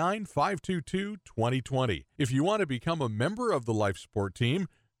 419-522-2020. If you want to become a member of the Life Support Team,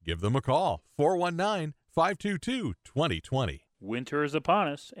 give them a call, 419-522-2020. Winter is upon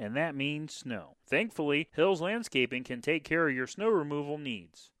us, and that means snow. Thankfully, Hills Landscaping can take care of your snow removal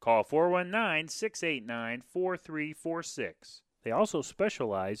needs. Call 419-689-4346. They also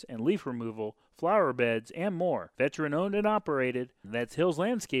specialize in leaf removal, flower beds, and more. Veteran-owned and operated. That's Hills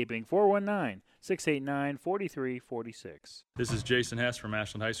Landscaping, 419-689-4346. This is Jason Hess from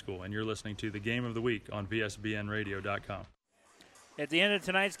Ashland High School, and you're listening to the Game of the Week on VSBNradio.com. At the end of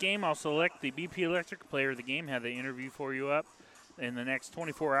tonight's game, I'll select the BP Electric player of the game, have the interview for you up in the next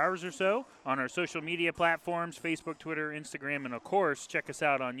 24 hours or so on our social media platforms, Facebook, Twitter, Instagram, and of course, check us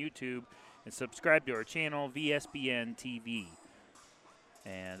out on YouTube and subscribe to our channel, VSBN TV.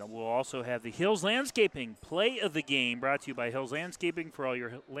 And we'll also have the Hills Landscaping play of the game brought to you by Hills Landscaping for all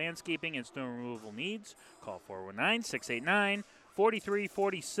your landscaping and snow removal needs. Call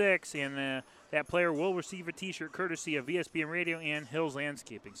 419-689-4346, and that player will receive a T-shirt courtesy of VSBN Radio and Hills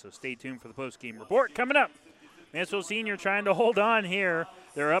Landscaping. So stay tuned for the post-game report coming up. Mansfield Senior trying to hold on here.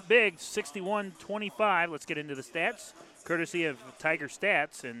 They're up big, 61-25. Let's get into the stats, courtesy of Tiger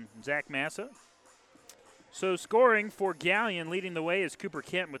Stats and Zach Massa. So scoring for Gallion, leading the way is Cooper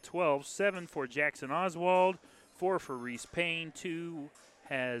Kent with 12, 7 for Jackson Oswald, 4 for Reese Payne, 2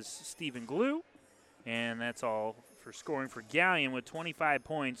 has Stephen Glue, and that's all for scoring for Gallion with 25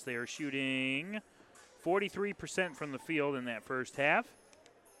 points. They are shooting 43% from the field in that first half.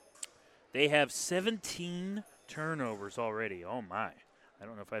 They have 17 turnovers already. Oh, my. I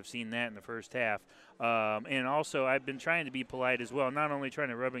don't know if I've seen that in the first half. And also, I've been trying to be polite as well, not only trying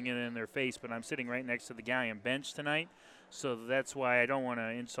to rubbing it in their face, but I'm sitting right next to the Gallion bench tonight. So that's why I don't want to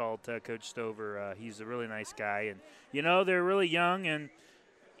insult Coach Stover. He's a really nice guy. And, you know, they're really young, and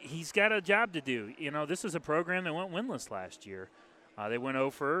he's got a job to do. You know, this is a program that went winless last year. They went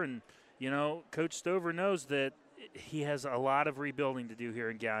over, and, you know, Coach Stover knows that he has a lot of rebuilding to do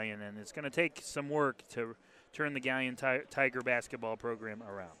here in Gallion, and it's going to take some work to turn the Gallion Tiger basketball program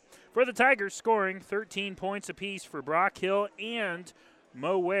around. For the Tigers, scoring 13 points apiece for Brock Hill and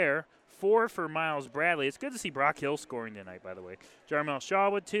Mo Ware, 4 for Miles Bradley. It's good to see Brock Hill scoring tonight, by the way. Jarmel Shaw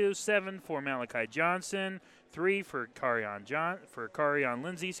with 2, 7 for Malachi Johnson, 3 for Carion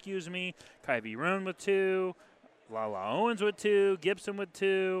Lindsay, Kyvie Roan with 2, Lala Owens with 2, Gibson with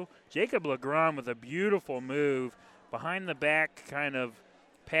 2, Jacob Legrand with a beautiful move, behind the back kind of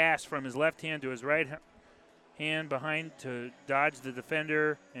pass from his left hand to his right hand behind to dodge the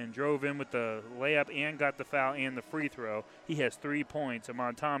defender and drove in with the layup and got the foul and the free throw. He has 3 points.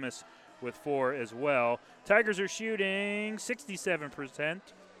 Amon Thomas with 4 as well. Tigers are shooting 67%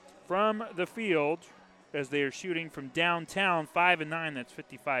 from the field as they are shooting from downtown, 5 and 9. That's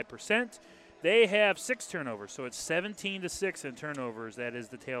 55%. They have 6 turnovers, so it's 17-6 in turnovers. That is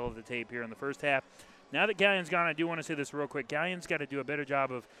the tail of the tape here in the first half. Now that Gallion's gone, I do want to say this real quick. Gallion's got to do a better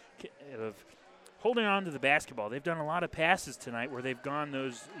job of holding on to the basketball. They've done a lot of passes tonight where they've gone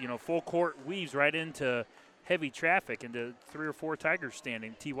those, full court weaves right into heavy traffic, into 3 or 4 Tigers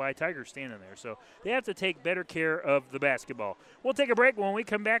TY Tigers standing there. So they have to take better care of the basketball. We'll take a break. When we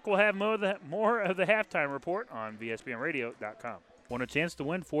come back, we'll have more of the halftime report on VSBNradio.com. Want a chance to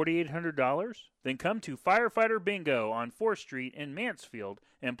win $4,800? Then come to Firefighter Bingo on 4th Street in Mansfield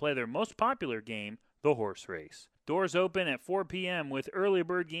and play their most popular game, the horse race. Doors open at 4 p.m. with early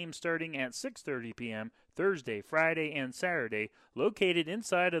bird games starting at 6:30 p.m. Thursday, Friday, and Saturday, located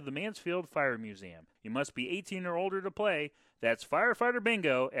inside of the Mansfield Fire Museum. You must be 18 or older to play. That's Firefighter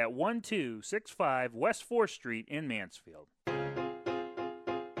Bingo at 1265 West 4th Street in Mansfield.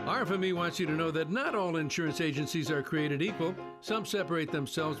 RFME wants you to know that not all insurance agencies are created equal. Some separate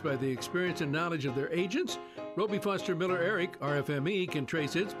themselves by the experience and knowledge of their agents. Roby Foster Miller Eric, RFME, can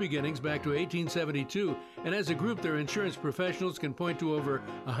trace its beginnings back to 1872, and as a group, their insurance professionals can point to over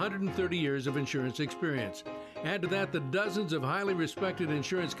 130 years of insurance experience. Add to that the dozens of highly respected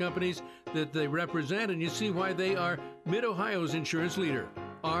insurance companies that they represent, and you see why they are Mid-Ohio's insurance leader,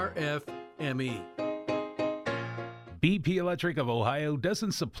 RFME. BP Electric of Ohio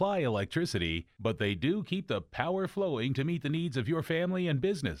doesn't supply electricity, but they do keep the power flowing to meet the needs of your family and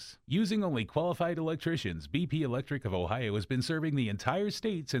business. Using only qualified electricians, BP Electric of Ohio has been serving the entire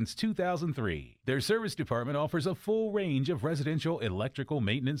state since 2003. Their service department offers a full range of residential electrical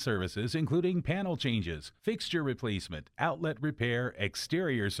maintenance services, including panel changes, fixture replacement, outlet repair,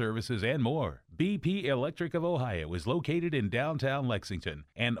 exterior services, and more. BP Electric of Ohio is located in downtown Lexington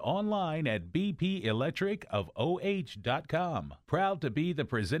and online at bpelectricofoh.com. Proud to be the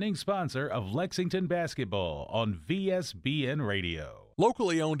presenting sponsor of Lexington basketball on VSBN Radio.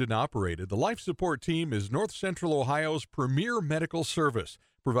 Locally owned and operated, the Life Support Team is North Central Ohio's premier medical service,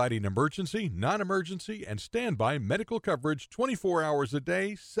 providing emergency, non-emergency, and standby medical coverage 24 hours a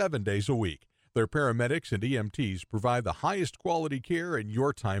day, 7 days a week. Their paramedics and EMTs provide the highest quality care in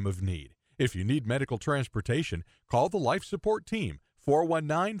your time of need. If you need medical transportation, call the Life Support Team,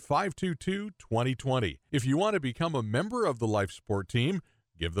 419-522-2020. If you want to become a member of the Life Support Team,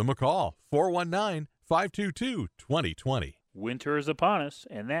 give them a call, 419-522-2020. Winter is upon us,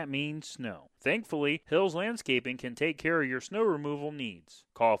 and that means snow. Thankfully, Hills Landscaping can take care of your snow removal needs.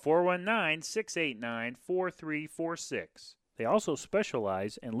 Call 419-689-4346. They also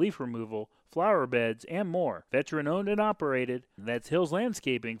specialize in leaf removal, flower beds, and more. Veteran-owned and operated. That's Hills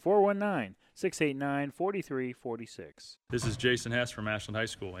Landscaping, 419-689-4346. This is Jason Hess from Ashland High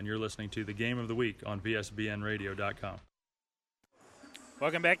School, and you're listening to the Game of the Week on VSBNradio.com.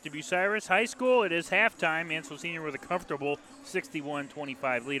 Welcome back to Bucyrus High School. It is halftime. Mansfield Senior with a comfortable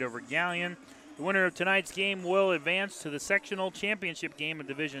 61-25 lead over Gallion. The winner of tonight's game will advance to the sectional championship game of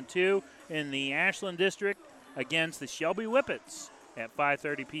Division II in the Ashland District against the Shelby Whippets at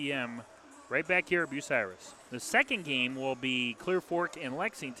 5:30 p.m. right back here at Bucyrus. The second game will be Clear Fork and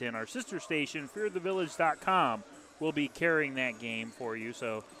Lexington. Our sister station, fearthevillage.com, will be carrying that game for you,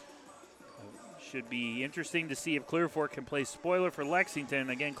 so should be interesting to see if Clear Fork can play spoiler for Lexington.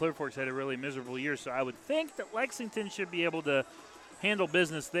 Again, Clear Fork's had a really miserable year, so I would think that Lexington should be able to handle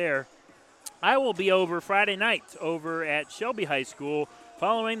business there. I will be over Friday night over at Shelby High School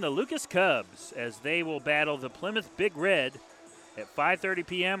following the Lucas Cubs as they will battle the Plymouth Big Red at 5:30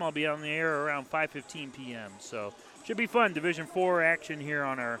 p.m. I'll be on the air around 5:15 p.m. So should be fun. Division IV action here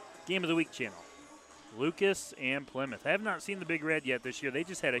on our Game of the Week channel. Lucas and Plymouth. I have not seen the Big Red yet this year. They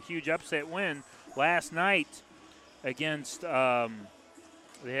just had a huge upset win last night against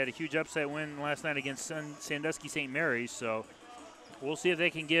Sandusky St. Mary's. So we'll see if they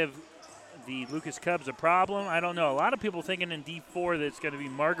can give the Lucas Cubs a problem. I don't know. A lot of people thinking in D4 that it's going to be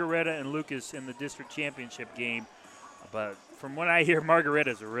Margaretta and Lucas in the district championship game. But from what I hear,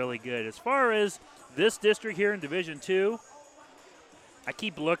 Margaretta's really good. As far as this district here in Division II, I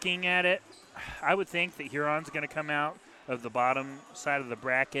keep looking at it. I would think that Huron's going to come out of the bottom side of the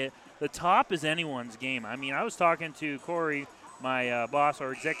bracket. The top is anyone's game. I mean, I was talking to Corey, my boss,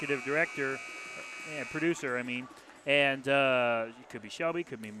 our executive director, producer, and it could be Shelby,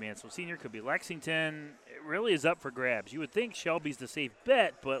 could be Mansfield Senior, could be Lexington. It really is up for grabs. You would think Shelby's the safe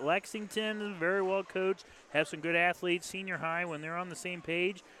bet, but Lexington is very well coached, have some good athletes. Senior high, when they're on the same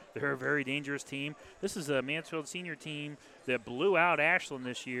page, they're a very dangerous team. This is a Mansfield Senior team that blew out Ashland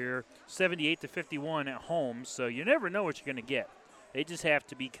this year, 78-51 at home, so you never know what you're going to get. They just have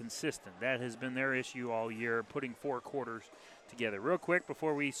to be consistent. That has been their issue all year, putting 4 quarters together. Real quick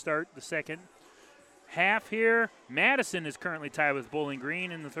before we start the second half here, Madison is currently tied with Bowling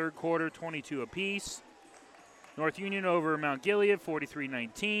Green in the third quarter, 22 apiece. North Union over Mount Gilead,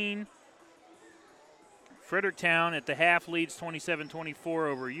 43-19. Fredericktown at the half leads 27-24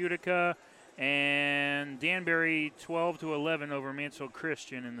 over Utica. And Danbury 12-11 over Mansfield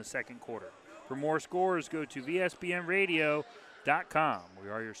Christian in the second quarter. For more scores, go to VSBNradio.com. We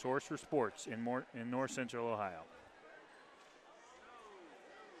are your source for sports in North Central Ohio.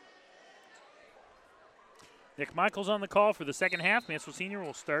 Nick Michaels on the call for the second half. Mansfield Senior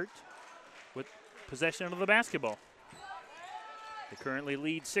will start with possession of the basketball. They currently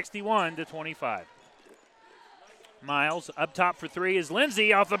lead 61-25. Miles up top for 3 is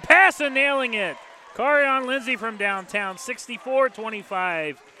Lindsay off the pass and nailing it. Carion Lindsay from downtown,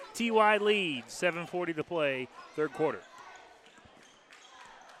 64-25. TY leads, 7:40 to play, third quarter.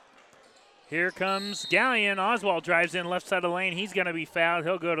 Here comes Gallion. Oswald drives in left side of the lane. He's going to be fouled.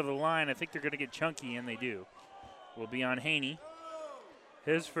 He'll go to the line. I think they're going to get chunky, and they do. Will be on Haney.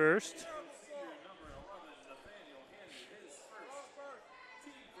 His first.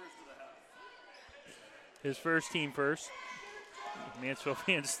 His first, team first. Mansfield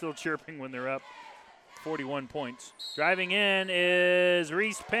fans still chirping when they're up 41 points. Driving in is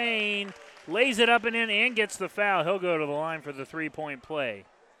Reese Payne. Lays it up and in and gets the foul. He'll go to the line for the three-point play.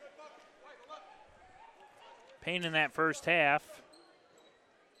 Payne in that first half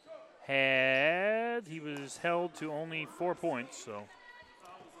he was held to only 4 points, so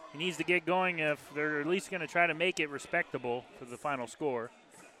he needs to get going if they're at least going to try to make it respectable for the final score.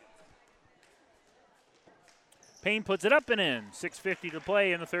 Payne puts it up and in. 6:50 to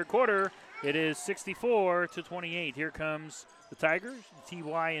play in the third quarter. It is 64-28. Here comes the Tigers.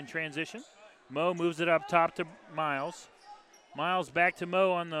 TY in transition. Mo moves it up top to Miles. Miles back to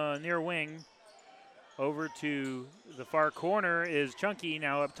Mo on the near wing. Over to the far corner is Chunky,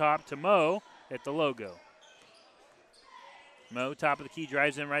 now up top to Mo at the logo. Mo, top of the key,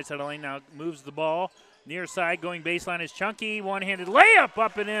 drives in right side of the lane, now moves the ball. Near side, going baseline is Chunky. One-handed layup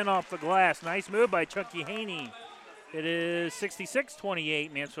up and in off the glass. Nice move by Chunky Haney. It is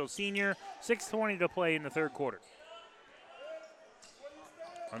 66-28, Mansfield Senior. 6:20 to play in the third quarter.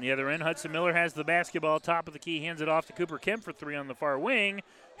 On the other end, Hudson Miller has the basketball, top of the key, hands it off to Cooper Kemp for three on the far wing.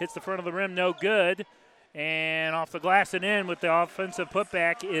 Hits the front of the rim, no good. And off the glass and in with the offensive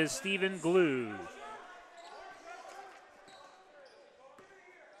putback is Stephen Glue.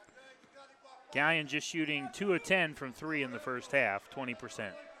 Gallion just shooting 2 of 10 from 3 in the first half,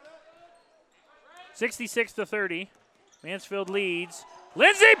 20%. 66-30, Mansfield leads.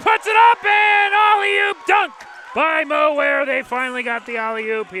 Lindsay puts it up and alley-oop dunk by Mo Ware. They finally got the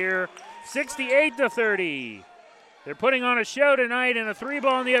alley-oop here, 68-30. They're putting on a show tonight, and a three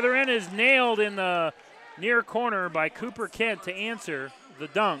ball on the other end is nailed in the near corner by Cooper Kent to answer the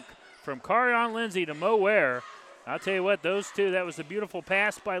dunk from Carion Lindsay to Mo Ware. I'll tell you what, those two, that was a beautiful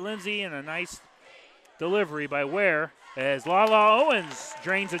pass by Lindsay and a nice delivery by Ware as Lala Owens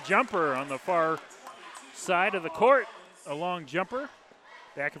drains a jumper on the far side of the court. A long jumper.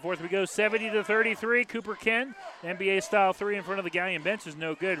 Back and forth we go, 70-33. Cooper Kent, NBA-style three in front of the Gallion bench is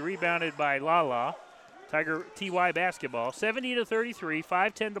no good. Rebounded by Lala. Tiger TY basketball. 70-33,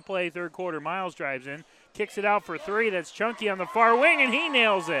 5:10 to play, third quarter. Miles drives in, kicks it out for three. That's Chunky on the far wing, and he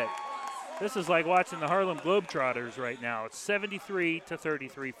nails it. This is like watching the Harlem Globetrotters right now. It's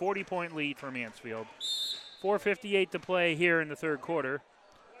 73-33, 40-point lead for Mansfield. 4:58 to play here in the third quarter.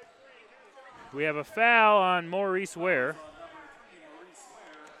 We have a foul on Maurice Ware.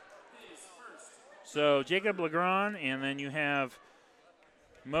 So Jacob Legrand, and then you have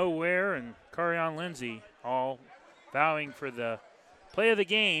Mo Ware and Carion Lindsay all vowing for the play of the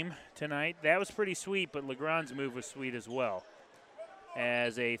game tonight. That was pretty sweet, but Legrand's move was sweet as well.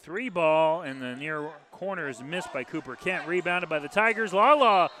 As a three ball in the near corner is missed by Cooper Kent. Rebounded by the Tigers.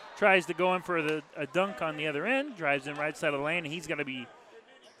 Lala tries to go in for a dunk on the other end. Drives in right side of the lane, and he's going to be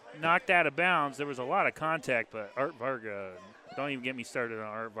knocked out of bounds. There was a lot of contact, but Art Varga, don't even get me started on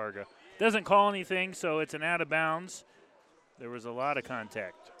Art Varga. Doesn't call anything, so it's an out of bounds. There was a lot of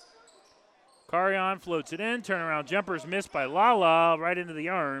contact. Carion floats it in. Turnaround jumper's missed by Lala right into the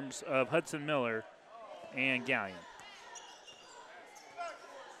arms of Hudson Miller and Gallion.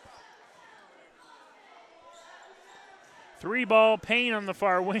 Three ball, Payne on the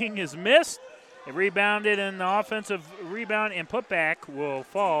far wing is missed. It rebounded, and the offensive rebound and putback will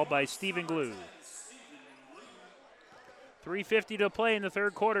fall by Stephen Glue. 3:50 to play in the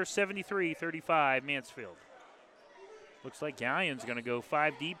third quarter, 73-35 Mansfield. Looks like Gallion's going to go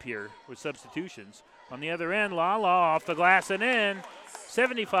 5 deep here with substitutions. On the other end, Lala off the glass and in,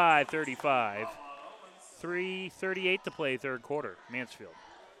 75-35. 3:38 to play third quarter, Mansfield.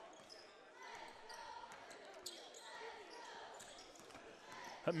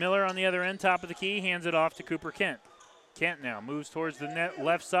 Miller on the other end, top of the key, hands it off to Cooper Kent. Kent now moves towards the net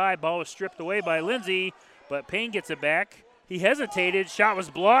left side. Ball was stripped away by Lindsay, but Payne gets it back. He hesitated. Shot was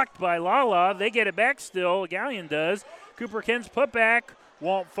blocked by Lala. They get it back still. Gallion does. Cooper Kent's putback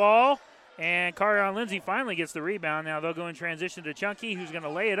won't fall, and Carion Lindsay finally gets the rebound. Now they'll go in transition to Chunky, who's going to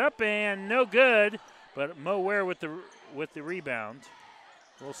lay it up, and no good. But Mo Ware with the rebound.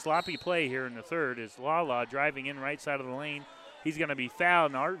 A little sloppy play here in the third is Lala driving in right side of the lane. He's going to be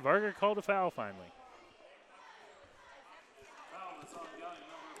fouled, and Art Varga called a foul finally.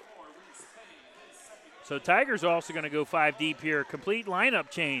 So Tigers are also going to go 5 deep here. Complete lineup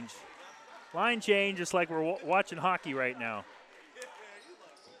change. Line change, just like we're watching hockey right now.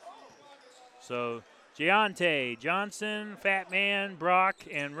 So Giante, Johnson, Fat Man, Brock,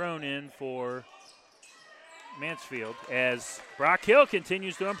 and Ronan for Mansfield as Brock Hill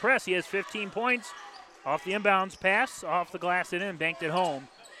continues to impress. He has 15 points. Off the inbounds pass, off the glass and in, banked it home.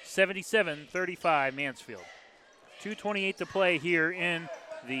 77-35 Mansfield. 2:28 to play here in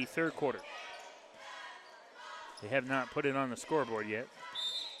the third quarter. They have not put it on the scoreboard yet.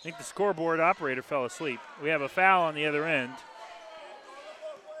 I think the scoreboard operator fell asleep. We have a foul on the other end.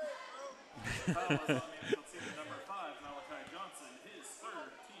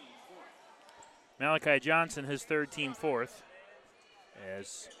 Malachi Johnson, his third team fourth.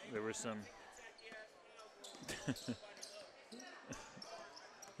 As there was some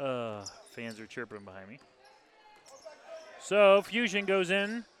fans are chirping behind me. So Fusion goes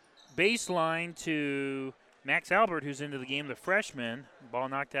in, baseline to Max Albert, who's into the game, the freshman. Ball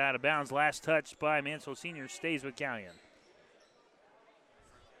knocked out of bounds. Last touch by Mansfield Senior, stays with Gallion.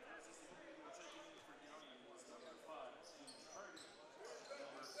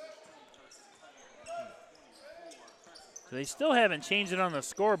 So they still haven't changed it on the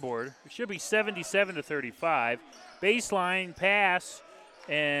scoreboard. It should be 77-35. Baseline pass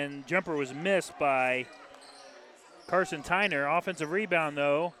and jumper was missed by Carson Tyner. Offensive rebound,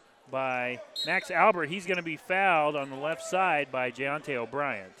 though, by Max Albert. He's going to be fouled on the left side by Jayonte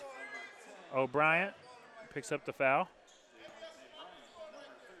O'Brien. O'Brien picks up the foul.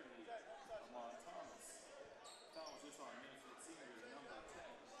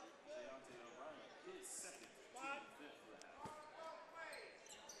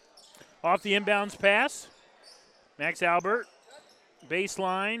 Off the inbounds pass, Max Albert,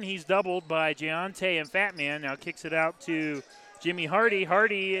 baseline. He's doubled by Giante and Fatman. Now kicks it out to Jimmy Hardy.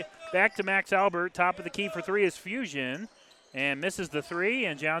 Hardy back to Max Albert. Top of the key for three is Fusion. And misses the three,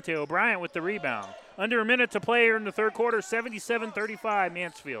 and Giante O'Brien with the rebound. Under a minute to play here in the third quarter, 77-35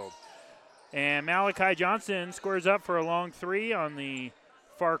 Mansfield. And Malachi Johnson scores up for a long three on the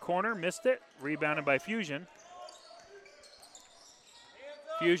far corner. Missed it. Rebounded by Fusion.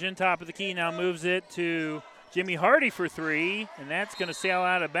 Fusion, top of the key, now moves it to Jimmy Hardy for three, and that's going to sail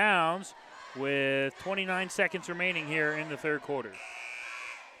out of bounds with 29 seconds remaining here in the third quarter.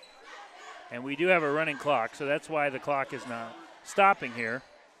 And we do have a running clock, so that's why the clock is not stopping here.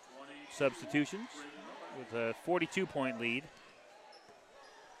 Substitutions with a 42-point lead.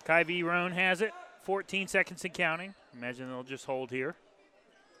 Kyvie Roan has it, 14 seconds and counting. Imagine they'll just hold here.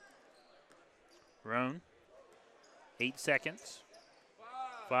 Roan, 8 seconds.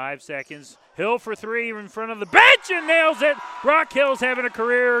 5 seconds. Hill for three in front of the bench and nails it. Brock Hill's having a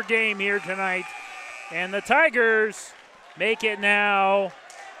career game here tonight. And the Tigers make it now.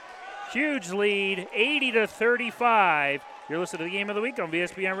 Huge lead, 80-35. You're listening to the Game of the Week on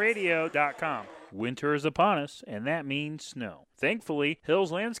VSBNradio.com. Winter is upon us, and that means snow. Thankfully,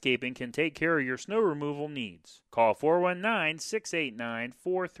 Hills Landscaping can take care of your snow removal needs. Call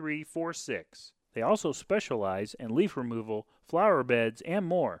 419-689-4346. They also specialize in leaf removal, flower beds, and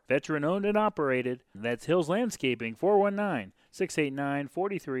more. Veteran-owned and operated. That's Hills Landscaping,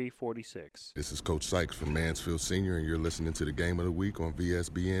 419-689-4346. This is Coach Sykes from Mansfield Senior, and you're listening to the Game of the Week on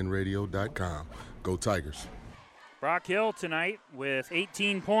VSBNradio.com. Go Tigers. Brock Hill tonight with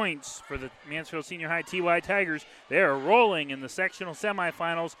 18 points for the Mansfield Senior High TY Tigers. They are rolling in the sectional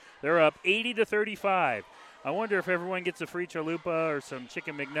semifinals. They're up 80-35. I wonder if everyone gets a free chalupa or some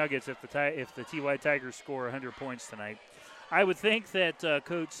chicken McNuggets if the TY Tigers score 100 points tonight. I would think that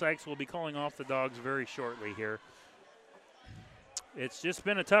Coach Sykes will be calling off the Dogs very shortly here. It's just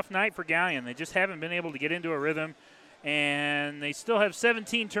been a tough night for Gallion. They just haven't been able to get into a rhythm, and they still have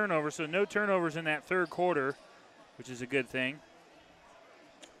 17 turnovers, so no turnovers in that third quarter, which is a good thing.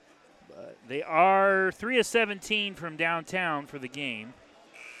 But they are 3 of 17 from downtown for the game.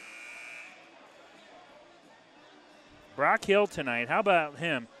 Brock Hill tonight, how about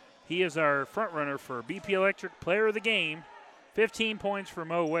him? He is our front runner for BP Electric Player of the Game. 15 points for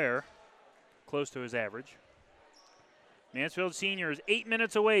Mo Ware, close to his average. Mansfield Senior is 8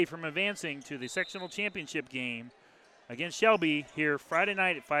 minutes away from advancing to the sectional championship game against Shelby here Friday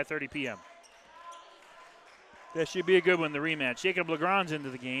night at 5:30 p.m. That should be a good one, the rematch. Jacob Legrand's into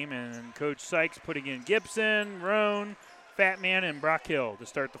the game, and Coach Sykes putting in Gibson, Roan, Fatman, and Brock Hill to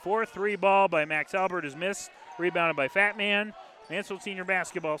start the fourth. Three ball by Max Albert is missed, rebounded by Fatman. Mansfield Senior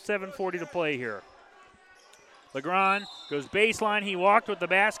basketball, 7:40 to play here. Legrand goes baseline. He walked with the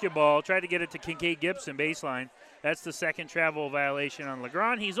basketball, tried to get it to Kincaid Gibson baseline. That's the second travel violation on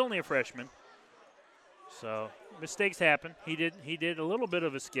Legrand. He's only a freshman, so mistakes happen. He did a little bit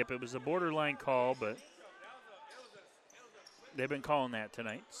of a skip. It was a borderline call, but they've been calling that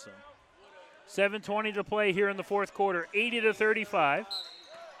tonight. So 7:20 to play here in the fourth quarter, 80-35.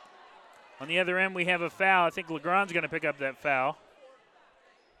 On the other end, we have a foul. I think Legrand's going to pick up that foul.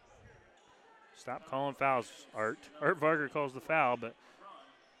 Stop calling fouls, Art. Art Varger calls the foul, but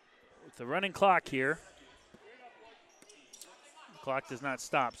with the running clock here, the clock does not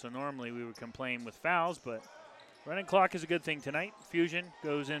stop, so normally we would complain with fouls, but running clock is a good thing tonight. Fusion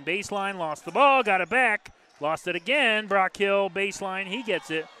goes in baseline, lost the ball, got it back, lost it again. Brock Hill, baseline, he gets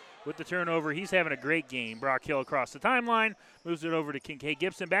it with the turnover. He's having a great game. Brock Hill across the timeline, moves it over to Kincaid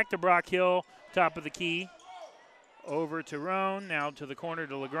Gibson, back to Brock Hill, top of the key. Over to Roan, now to the corner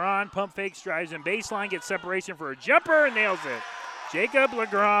to Legrand. Pump fakes, drives in baseline, gets separation for a jumper, and nails it. Jacob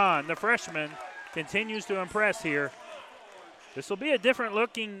Legrand, the freshman, continues to impress here. This will be a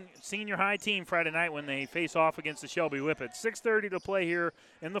different-looking senior high team Friday night when they face off against the Shelby Whippets. 6:30 to play here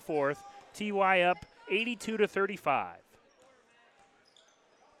in the fourth. TY up 82-35.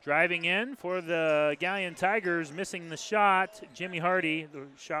 Driving in for the Gallion Tigers, missing the shot. Jimmy Hardy, the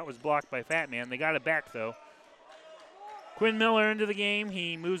shot was blocked by Fatman. They got it back, though. Quinn Miller into the game.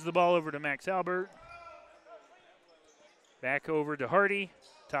 He moves the ball over to Max Albert. Back over to Hardy,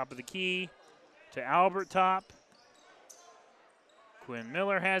 top of the key, to Albert top. Quinn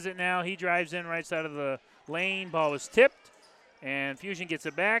Miller has it now. He drives in right side of the lane. Ball was tipped, and Fusion gets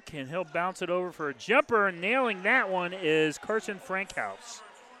it back, and he'll bounce it over for a jumper. Nailing that one is Carson Frankhouse,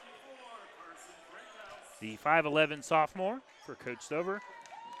 the 5'11 sophomore for Coach Stover.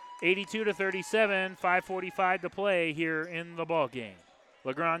 82-37, 5:45 to play here in the ball game.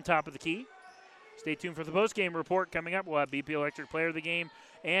 LeGrand top of the key. Stay tuned for the post-game report coming up. We'll have BP Electric player of the game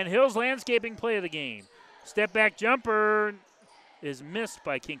and Hills Landscaping play of the game. Step back jumper is missed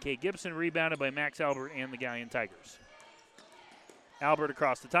by Kincaid Gibson, rebounded by Max Albert and the Galleon Tigers. Albert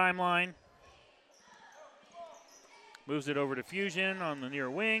across the timeline. Moves it over to Fusion on the near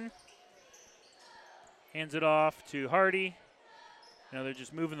wing. Hands it off to Hardy. Now they're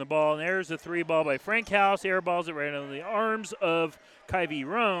just moving the ball, and there's a three ball by Frankhouse. Airballs it right on the arms of Kyvie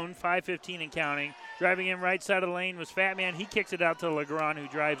Roan, 5:15 and counting. Driving in right side of the lane was Fat Man. He kicks it out to LeGrand, who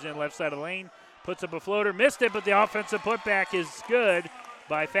drives in left side of the lane, puts up a floater, missed it, but the offensive putback is good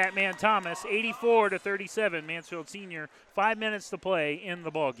by Fat Man Thomas. 84-37, Mansfield Senior. 5 minutes to play in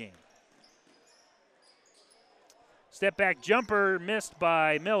the ball game. Step back jumper missed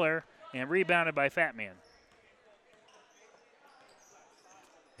by Miller and rebounded by Fat Man.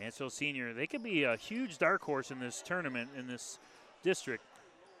 Mansfield Senior, they could be a huge dark horse in this tournament, in this district.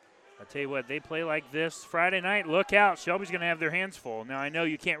 I'll tell you what, they play like this Friday night. Look out, Shelby's going to have their hands full. Now, I know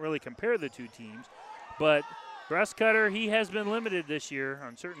you can't really compare the two teams, but Breastcutter, he has been limited this year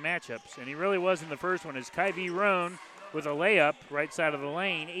on certain matchups, and he really was in the first one as Kyvie Roan with a layup right side of the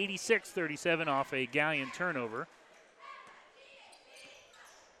lane, 86-37 off a Galleon turnover.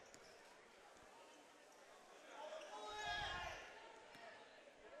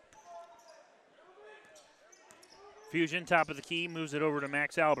 Fusion, top of the key, moves it over to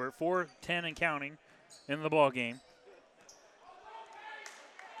Max Albert. 4:10 and counting in the ball game.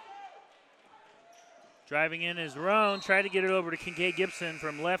 Driving in is Roan. Tried to get it over to Kincaid Gibson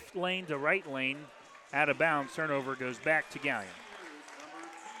from left lane to right lane. Out of bounds. Turnover goes back to Galleon.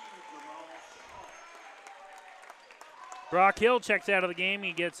 Brock Hill checks out of the game.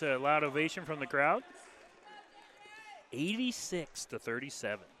 He gets a loud ovation from the crowd.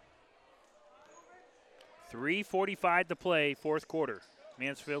 86-37. 3:45 to play, fourth quarter.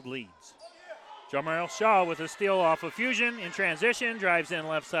 Mansfield leads. Jamarel Shaw with a steal off of Fusion in transition, drives in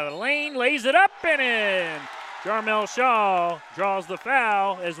left side of the lane, lays it up and in. Jarmel Shaw draws the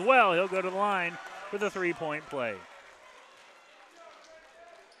foul as well. He'll go to the line for the three-point play.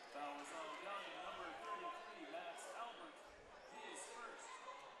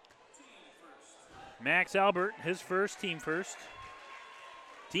 Max Albert, his first, team first.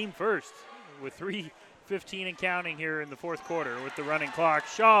 Team first with 3:15 and counting here in the fourth quarter with the running clock.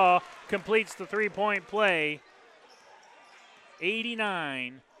 Shaw completes the three-point play.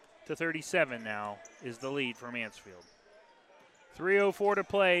 89-37 now is the lead for Mansfield. 3:04 to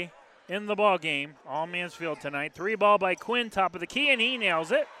play in the ball game. All Mansfield tonight. Three ball by Quinn, top of the key, and he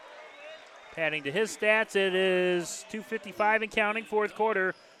nails it. Padding to his stats, it is 2:55 and counting. Fourth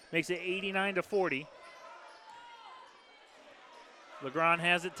quarter makes it 89-40. LeGrand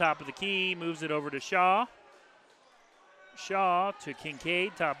has it, top of the key, moves it over to Shaw. Shaw to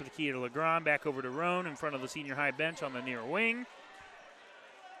Kincaid, top of the key to LeGrand, back over to Roan in front of the senior high bench on the near wing.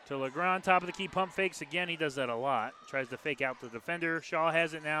 To LeGrand, top of the key, pump fakes again. He does that a lot. Tries to fake out the defender. Shaw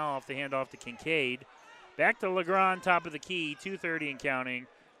has it now off the handoff to Kincaid. Back to LeGrand, top of the key, 2:30 and counting.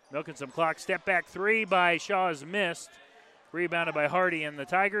 Milking some clock. Step back three by Shaw is missed. Rebounded by Hardy and the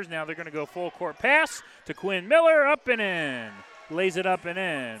Tigers. Now they're going to go full court pass to Quinn Miller, up and in. Lays it up and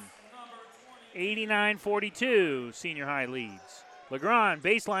in. 89-42, senior high leads. LeGrand,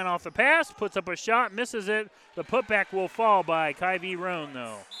 baseline off the pass, puts up a shot, misses it. The putback will fall by Kyvie Roan,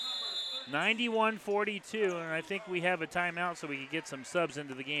 though. 91-42, and I think we have a timeout so we can get some subs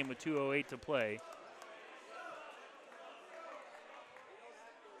into the game with 2:08 to play.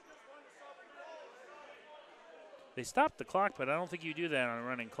 They stopped the clock, but I don't think you do that on a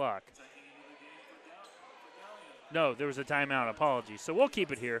running clock. No, there was a timeout. Apologies. So we'll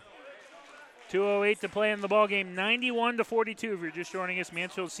keep it here. 2:08 to play in the ballgame. 91-42 if you're just joining us.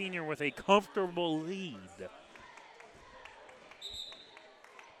 Mansfield Senior with a comfortable lead.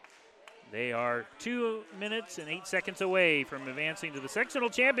 They are 2 minutes and 8 seconds away from advancing to the sectional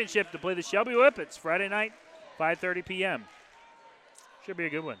championship to play the Shelby Whippets Friday night, 5:30 p.m. Should be a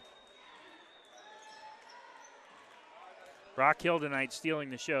good one. Brock Hill tonight stealing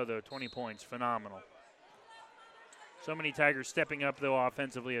the show, though. 20 points. Phenomenal. So many Tigers stepping up, though,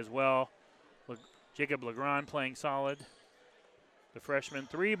 offensively as well. Jacob LeGrand playing solid. The freshman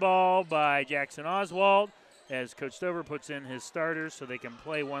three ball by Jackson Oswald. as Coach Stover puts in his starters so they can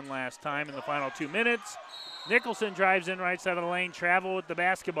play one last time in the final 2 minutes. Nicholson drives in right side of the lane, travel with the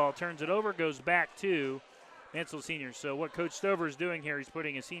basketball, turns it over, goes back to Mansfield Seniors. So what Coach Stover is doing here, he's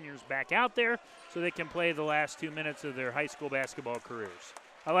putting his seniors back out there so they can play the last 2 minutes of their high school basketball careers.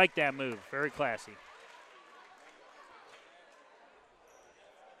 I like that move. Very classy.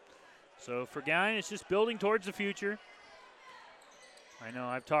 So for Gallion, it's just building towards the future. I know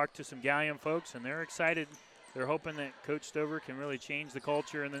I've talked to some Gallion folks, and they're excited. They're hoping that Coach Stover can really change the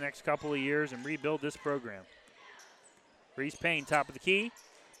culture in the next couple of years and rebuild this program. Reese Payne, top of the key,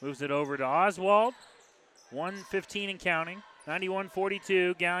 moves it over to Oswald. 1:15 and counting.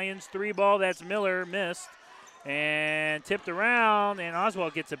 91-42. Gallion's 3 ball. That's Miller. Missed. And tipped around. And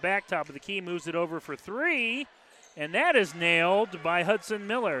Oswald gets it back. Top of the key. Moves it over for 3. And that is nailed by Hudson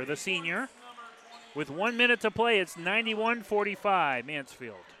Miller, the senior. With 1 minute to play, it's 91-45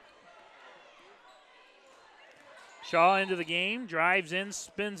 Mansfield. Shaw into the game. Drives in.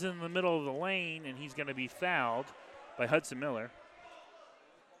 Spins in the middle of the lane. And he's going to be fouled by Hudson Miller.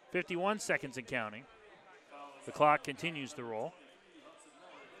 51 seconds and counting. The clock continues to roll.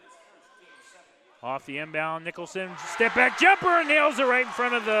 Off the inbound, Nicholson, step back jumper, and nails it right in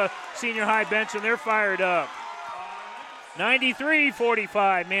front of the senior high bench, and they're fired up.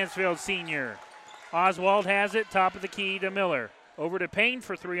 93-45, Mansfield Senior. Oswald has it, top of the key to Miller. Over to Payne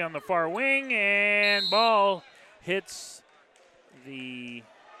for 3 on the far wing, and ball hits the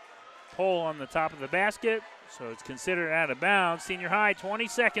pole on the top of the basket, so it's considered out of bounds. Senior high, 20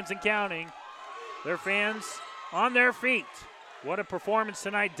 seconds and counting. Their fans on their feet. What a performance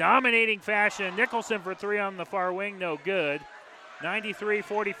tonight. Dominating fashion. Nicholson for 3 on the far wing. No good.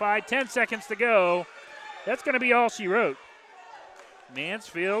 93-45. 10 seconds to go. That's going to be all she wrote.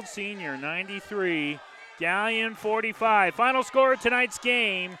 Mansfield Senior 93. Gallion 45. Final score of tonight's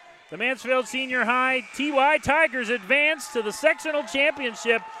game. The Mansfield Senior High TY Tigers advance to the sectional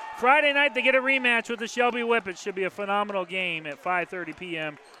championship. Friday night they get a rematch with the Shelby Whippets. Should be a phenomenal game at 5:30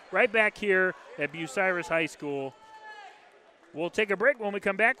 p.m. right back here at Bucyrus High School. We'll take a break. When we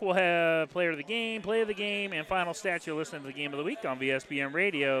come back, we'll have player of the game, play of the game, and final stats. You're listening to the Game of the Week on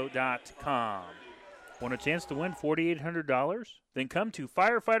VSBNradio.com. Want a chance to win $4,800? Then come to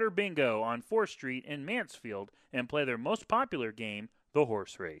Firefighter Bingo on 4th Street in Mansfield and play their most popular game, the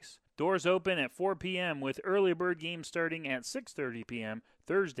horse race. Doors open at 4 p.m. with early bird games starting at 6:30 p.m.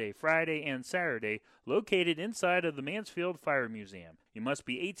 Thursday, Friday, and Saturday, located inside of the Mansfield Fire Museum. You must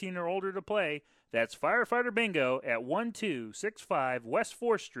be 18 or older to play. That's Firefighter Bingo at 1265 West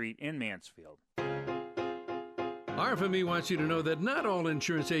 4th Street in Mansfield. RFME wants you to know that not all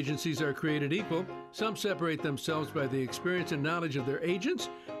insurance agencies are created equal. Some separate themselves by the experience and knowledge of their agents.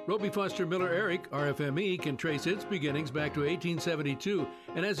 Roby Foster Miller Eric, RFME, can trace its beginnings back to 1872,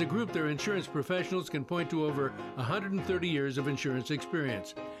 and as a group, their insurance professionals can point to over 130 years of insurance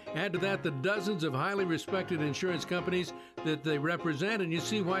experience. Add to that the dozens of highly respected insurance companies that they represent, and you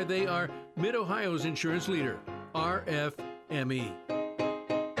see why they are Mid-Ohio's insurance leader, RFME.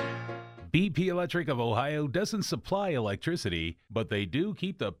 BP Electric of Ohio doesn't supply electricity, but they do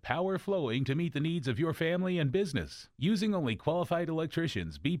keep the power flowing to meet the needs of your family and business. Using only qualified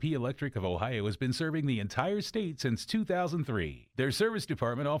electricians, BP Electric of Ohio has been serving the entire state since 2003. Their service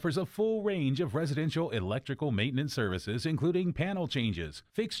department offers a full range of residential electrical maintenance services, including panel changes,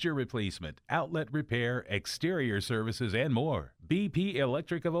 fixture replacement, outlet repair, exterior services, and more. BP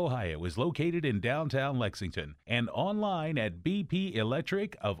Electric of Ohio is located in downtown Lexington and online at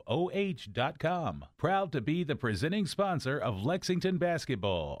bpelectricofoh.com. Proud to be the presenting sponsor of Lexington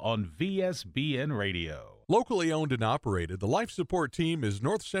basketball on VSBN Radio. Locally owned and operated, the Life Support Team is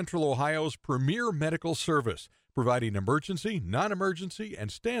North Central Ohio's premier medical service, providing emergency, non-emergency,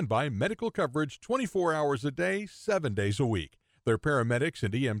 and standby medical coverage 24 hours a day, 7 days a week. Their paramedics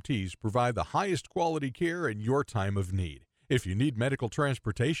and EMTs provide the highest quality care in your time of need. If you need medical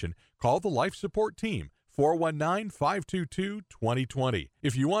transportation, call the Life Support Team, 419-522-2020.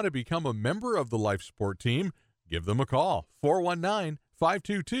 If you want to become a member of the Life Support Team, give them a call,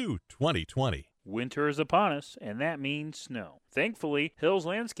 419-522-2020. Winter is upon us, and that means snow. Thankfully, Hills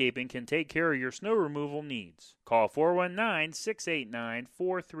Landscaping can take care of your snow removal needs. Call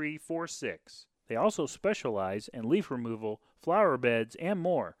 419-689-4346. They also specialize in leaf removal, flower beds, and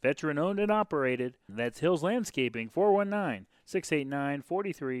more. Veteran-owned and operated. That's Hills Landscaping,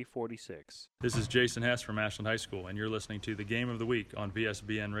 419-689-4346. This is Jason Hess from Ashland High School, and you're listening to the Game of the Week on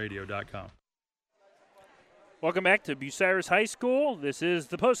VSBNradio.com. Welcome back to Bucyrus High School. This is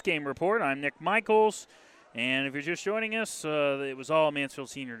the post-game report. I'm Nick Michaels. And if you're just joining us, it was all Mansfield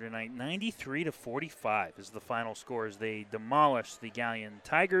Senior tonight. 93-45 is the final score as they demolish the Gallion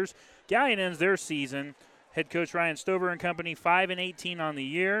Tigers. Gallion ends their season Head coach Ryan Stover and company 5-18 on the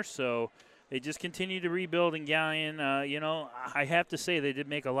year, so they just continue to rebuild in Gallion. I have to say they did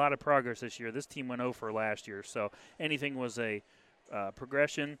make a lot of progress this year. This team went 0 for last year, so anything was a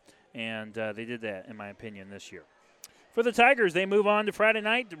progression, and they did that, in my opinion, this year. For the Tigers, they move on to Friday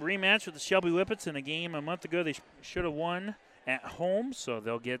night to rematch with the Shelby Whippets in a game a month ago they should have won at home, so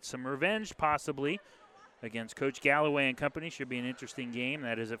they'll get some revenge possibly against Coach Galloway and company. Should be an interesting game.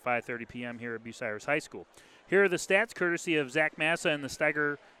 That is at 5:30 p.m. here at Bucyrus High School. Here are the stats courtesy of Zach Massa and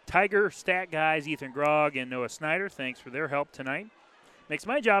the Tiger stat guys, Ethan Grogg and Noah Snyder. Thanks for their help tonight. Makes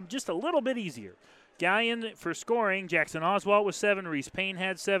my job just a little bit easier. Gallion for scoring, Jackson Oswalt with 7. Reese Payne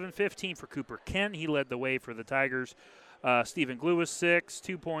had 7. 15 for Cooper Kent. He led the way for the Tigers. Stephen Glue with 6.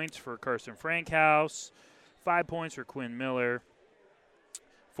 2 points for Carson Frankhouse. 5 points for Quinn Miller.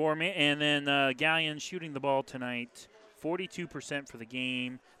 And then Gallion shooting the ball tonight, 42% for the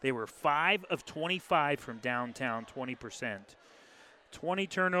game. They were 5 of 25 from downtown, 20%. 20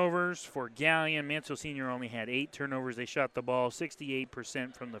 turnovers for Gallion. Mansfield Senior only had 8 turnovers. They shot the ball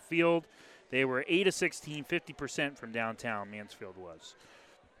 68% from the field. They were 8 of 16, 50% from downtown, Mansfield was.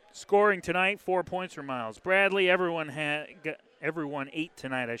 Scoring tonight, 4 points for Miles Bradley. Everyone 8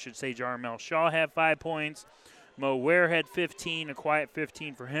 tonight, I should say. Jarmel Shaw had 5 points. Mo Ware had 15, a quiet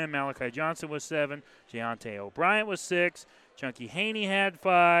 15 for him. Malachi Johnson was 7. Deontay O'Brien was 6. Chunky Haney had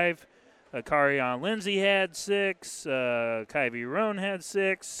 5. Carion Lindsay had 6. Kyvie Roan had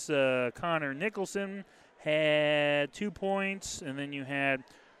 6. Connor Nicholson had 2 points. And then you had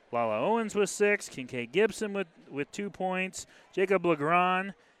Lala Owens with 6. Kincaid Gibson with 2 points. Jacob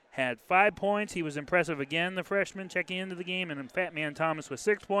Legrand had 5 points. He was impressive again, the freshman, checking into the game. And then Fat Man Thomas with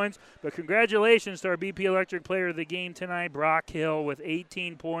 6 points. But congratulations to our BP Electric player of the game tonight, Brock Hill, with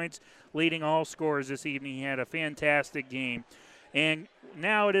 18 points, leading all scorers this evening. He had a fantastic game. And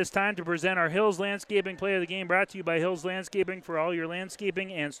now it is time to present our Hills Landscaping Player of the Game, brought to you by Hills Landscaping. For all your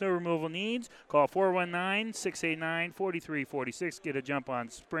landscaping and snow removal needs, call 419-689-4346. Get a jump on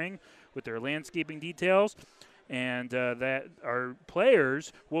spring with their landscaping details. And that our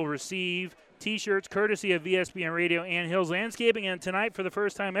players will receive T-shirts courtesy of VSBN Radio and Hills Landscaping. And tonight, for the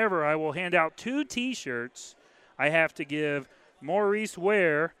first time ever, I will hand out 2 T-shirts. I have to give Maurice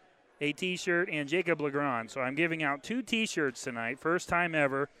Ware a T-shirt and Jacob Legrand. So I'm giving out 2 T-shirts tonight, first time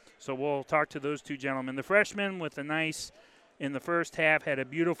ever. So we'll talk to those 2 gentlemen. The freshman with a nice, in the first half, had a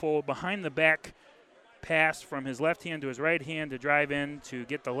beautiful behind-the-back pass from his left hand to his right hand to drive in to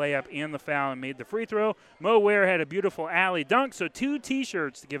get the layup and the foul and made the free throw. Mo Ware had a beautiful alley dunk, so 2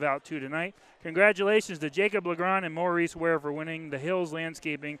 T-shirts to give out 2 tonight. Congratulations to Jacob Legrand and Maurice Ware for winning the Hills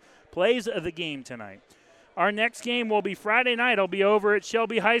Landscaping Plays of the Game tonight. Our next game will be Friday night. It'll be over at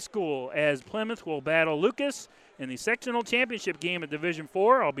Shelby High School as Plymouth will battle Lucas in the sectional championship game at Division IV.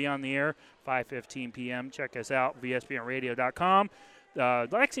 I'll be on the air 5:15 p.m. Check us out, VSBNradio.com.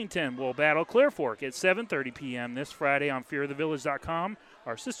 Lexington will battle Clear Fork at 7:30 p.m. this Friday on fearofthevillage.com.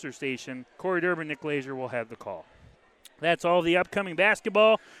 Our sister station, Corey Durbin, Nick Glazer, will have the call. That's all the upcoming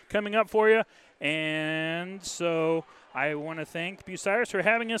basketball coming up for you. And so I want to thank Bucyrus for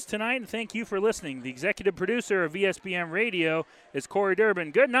having us tonight, and thank you for listening. The executive producer of VSBN Radio is Corey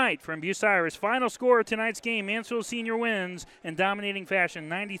Durbin. Good night from Bucyrus. Final score of tonight's game, Mansfield Senior wins in dominating fashion,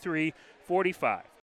 93-45.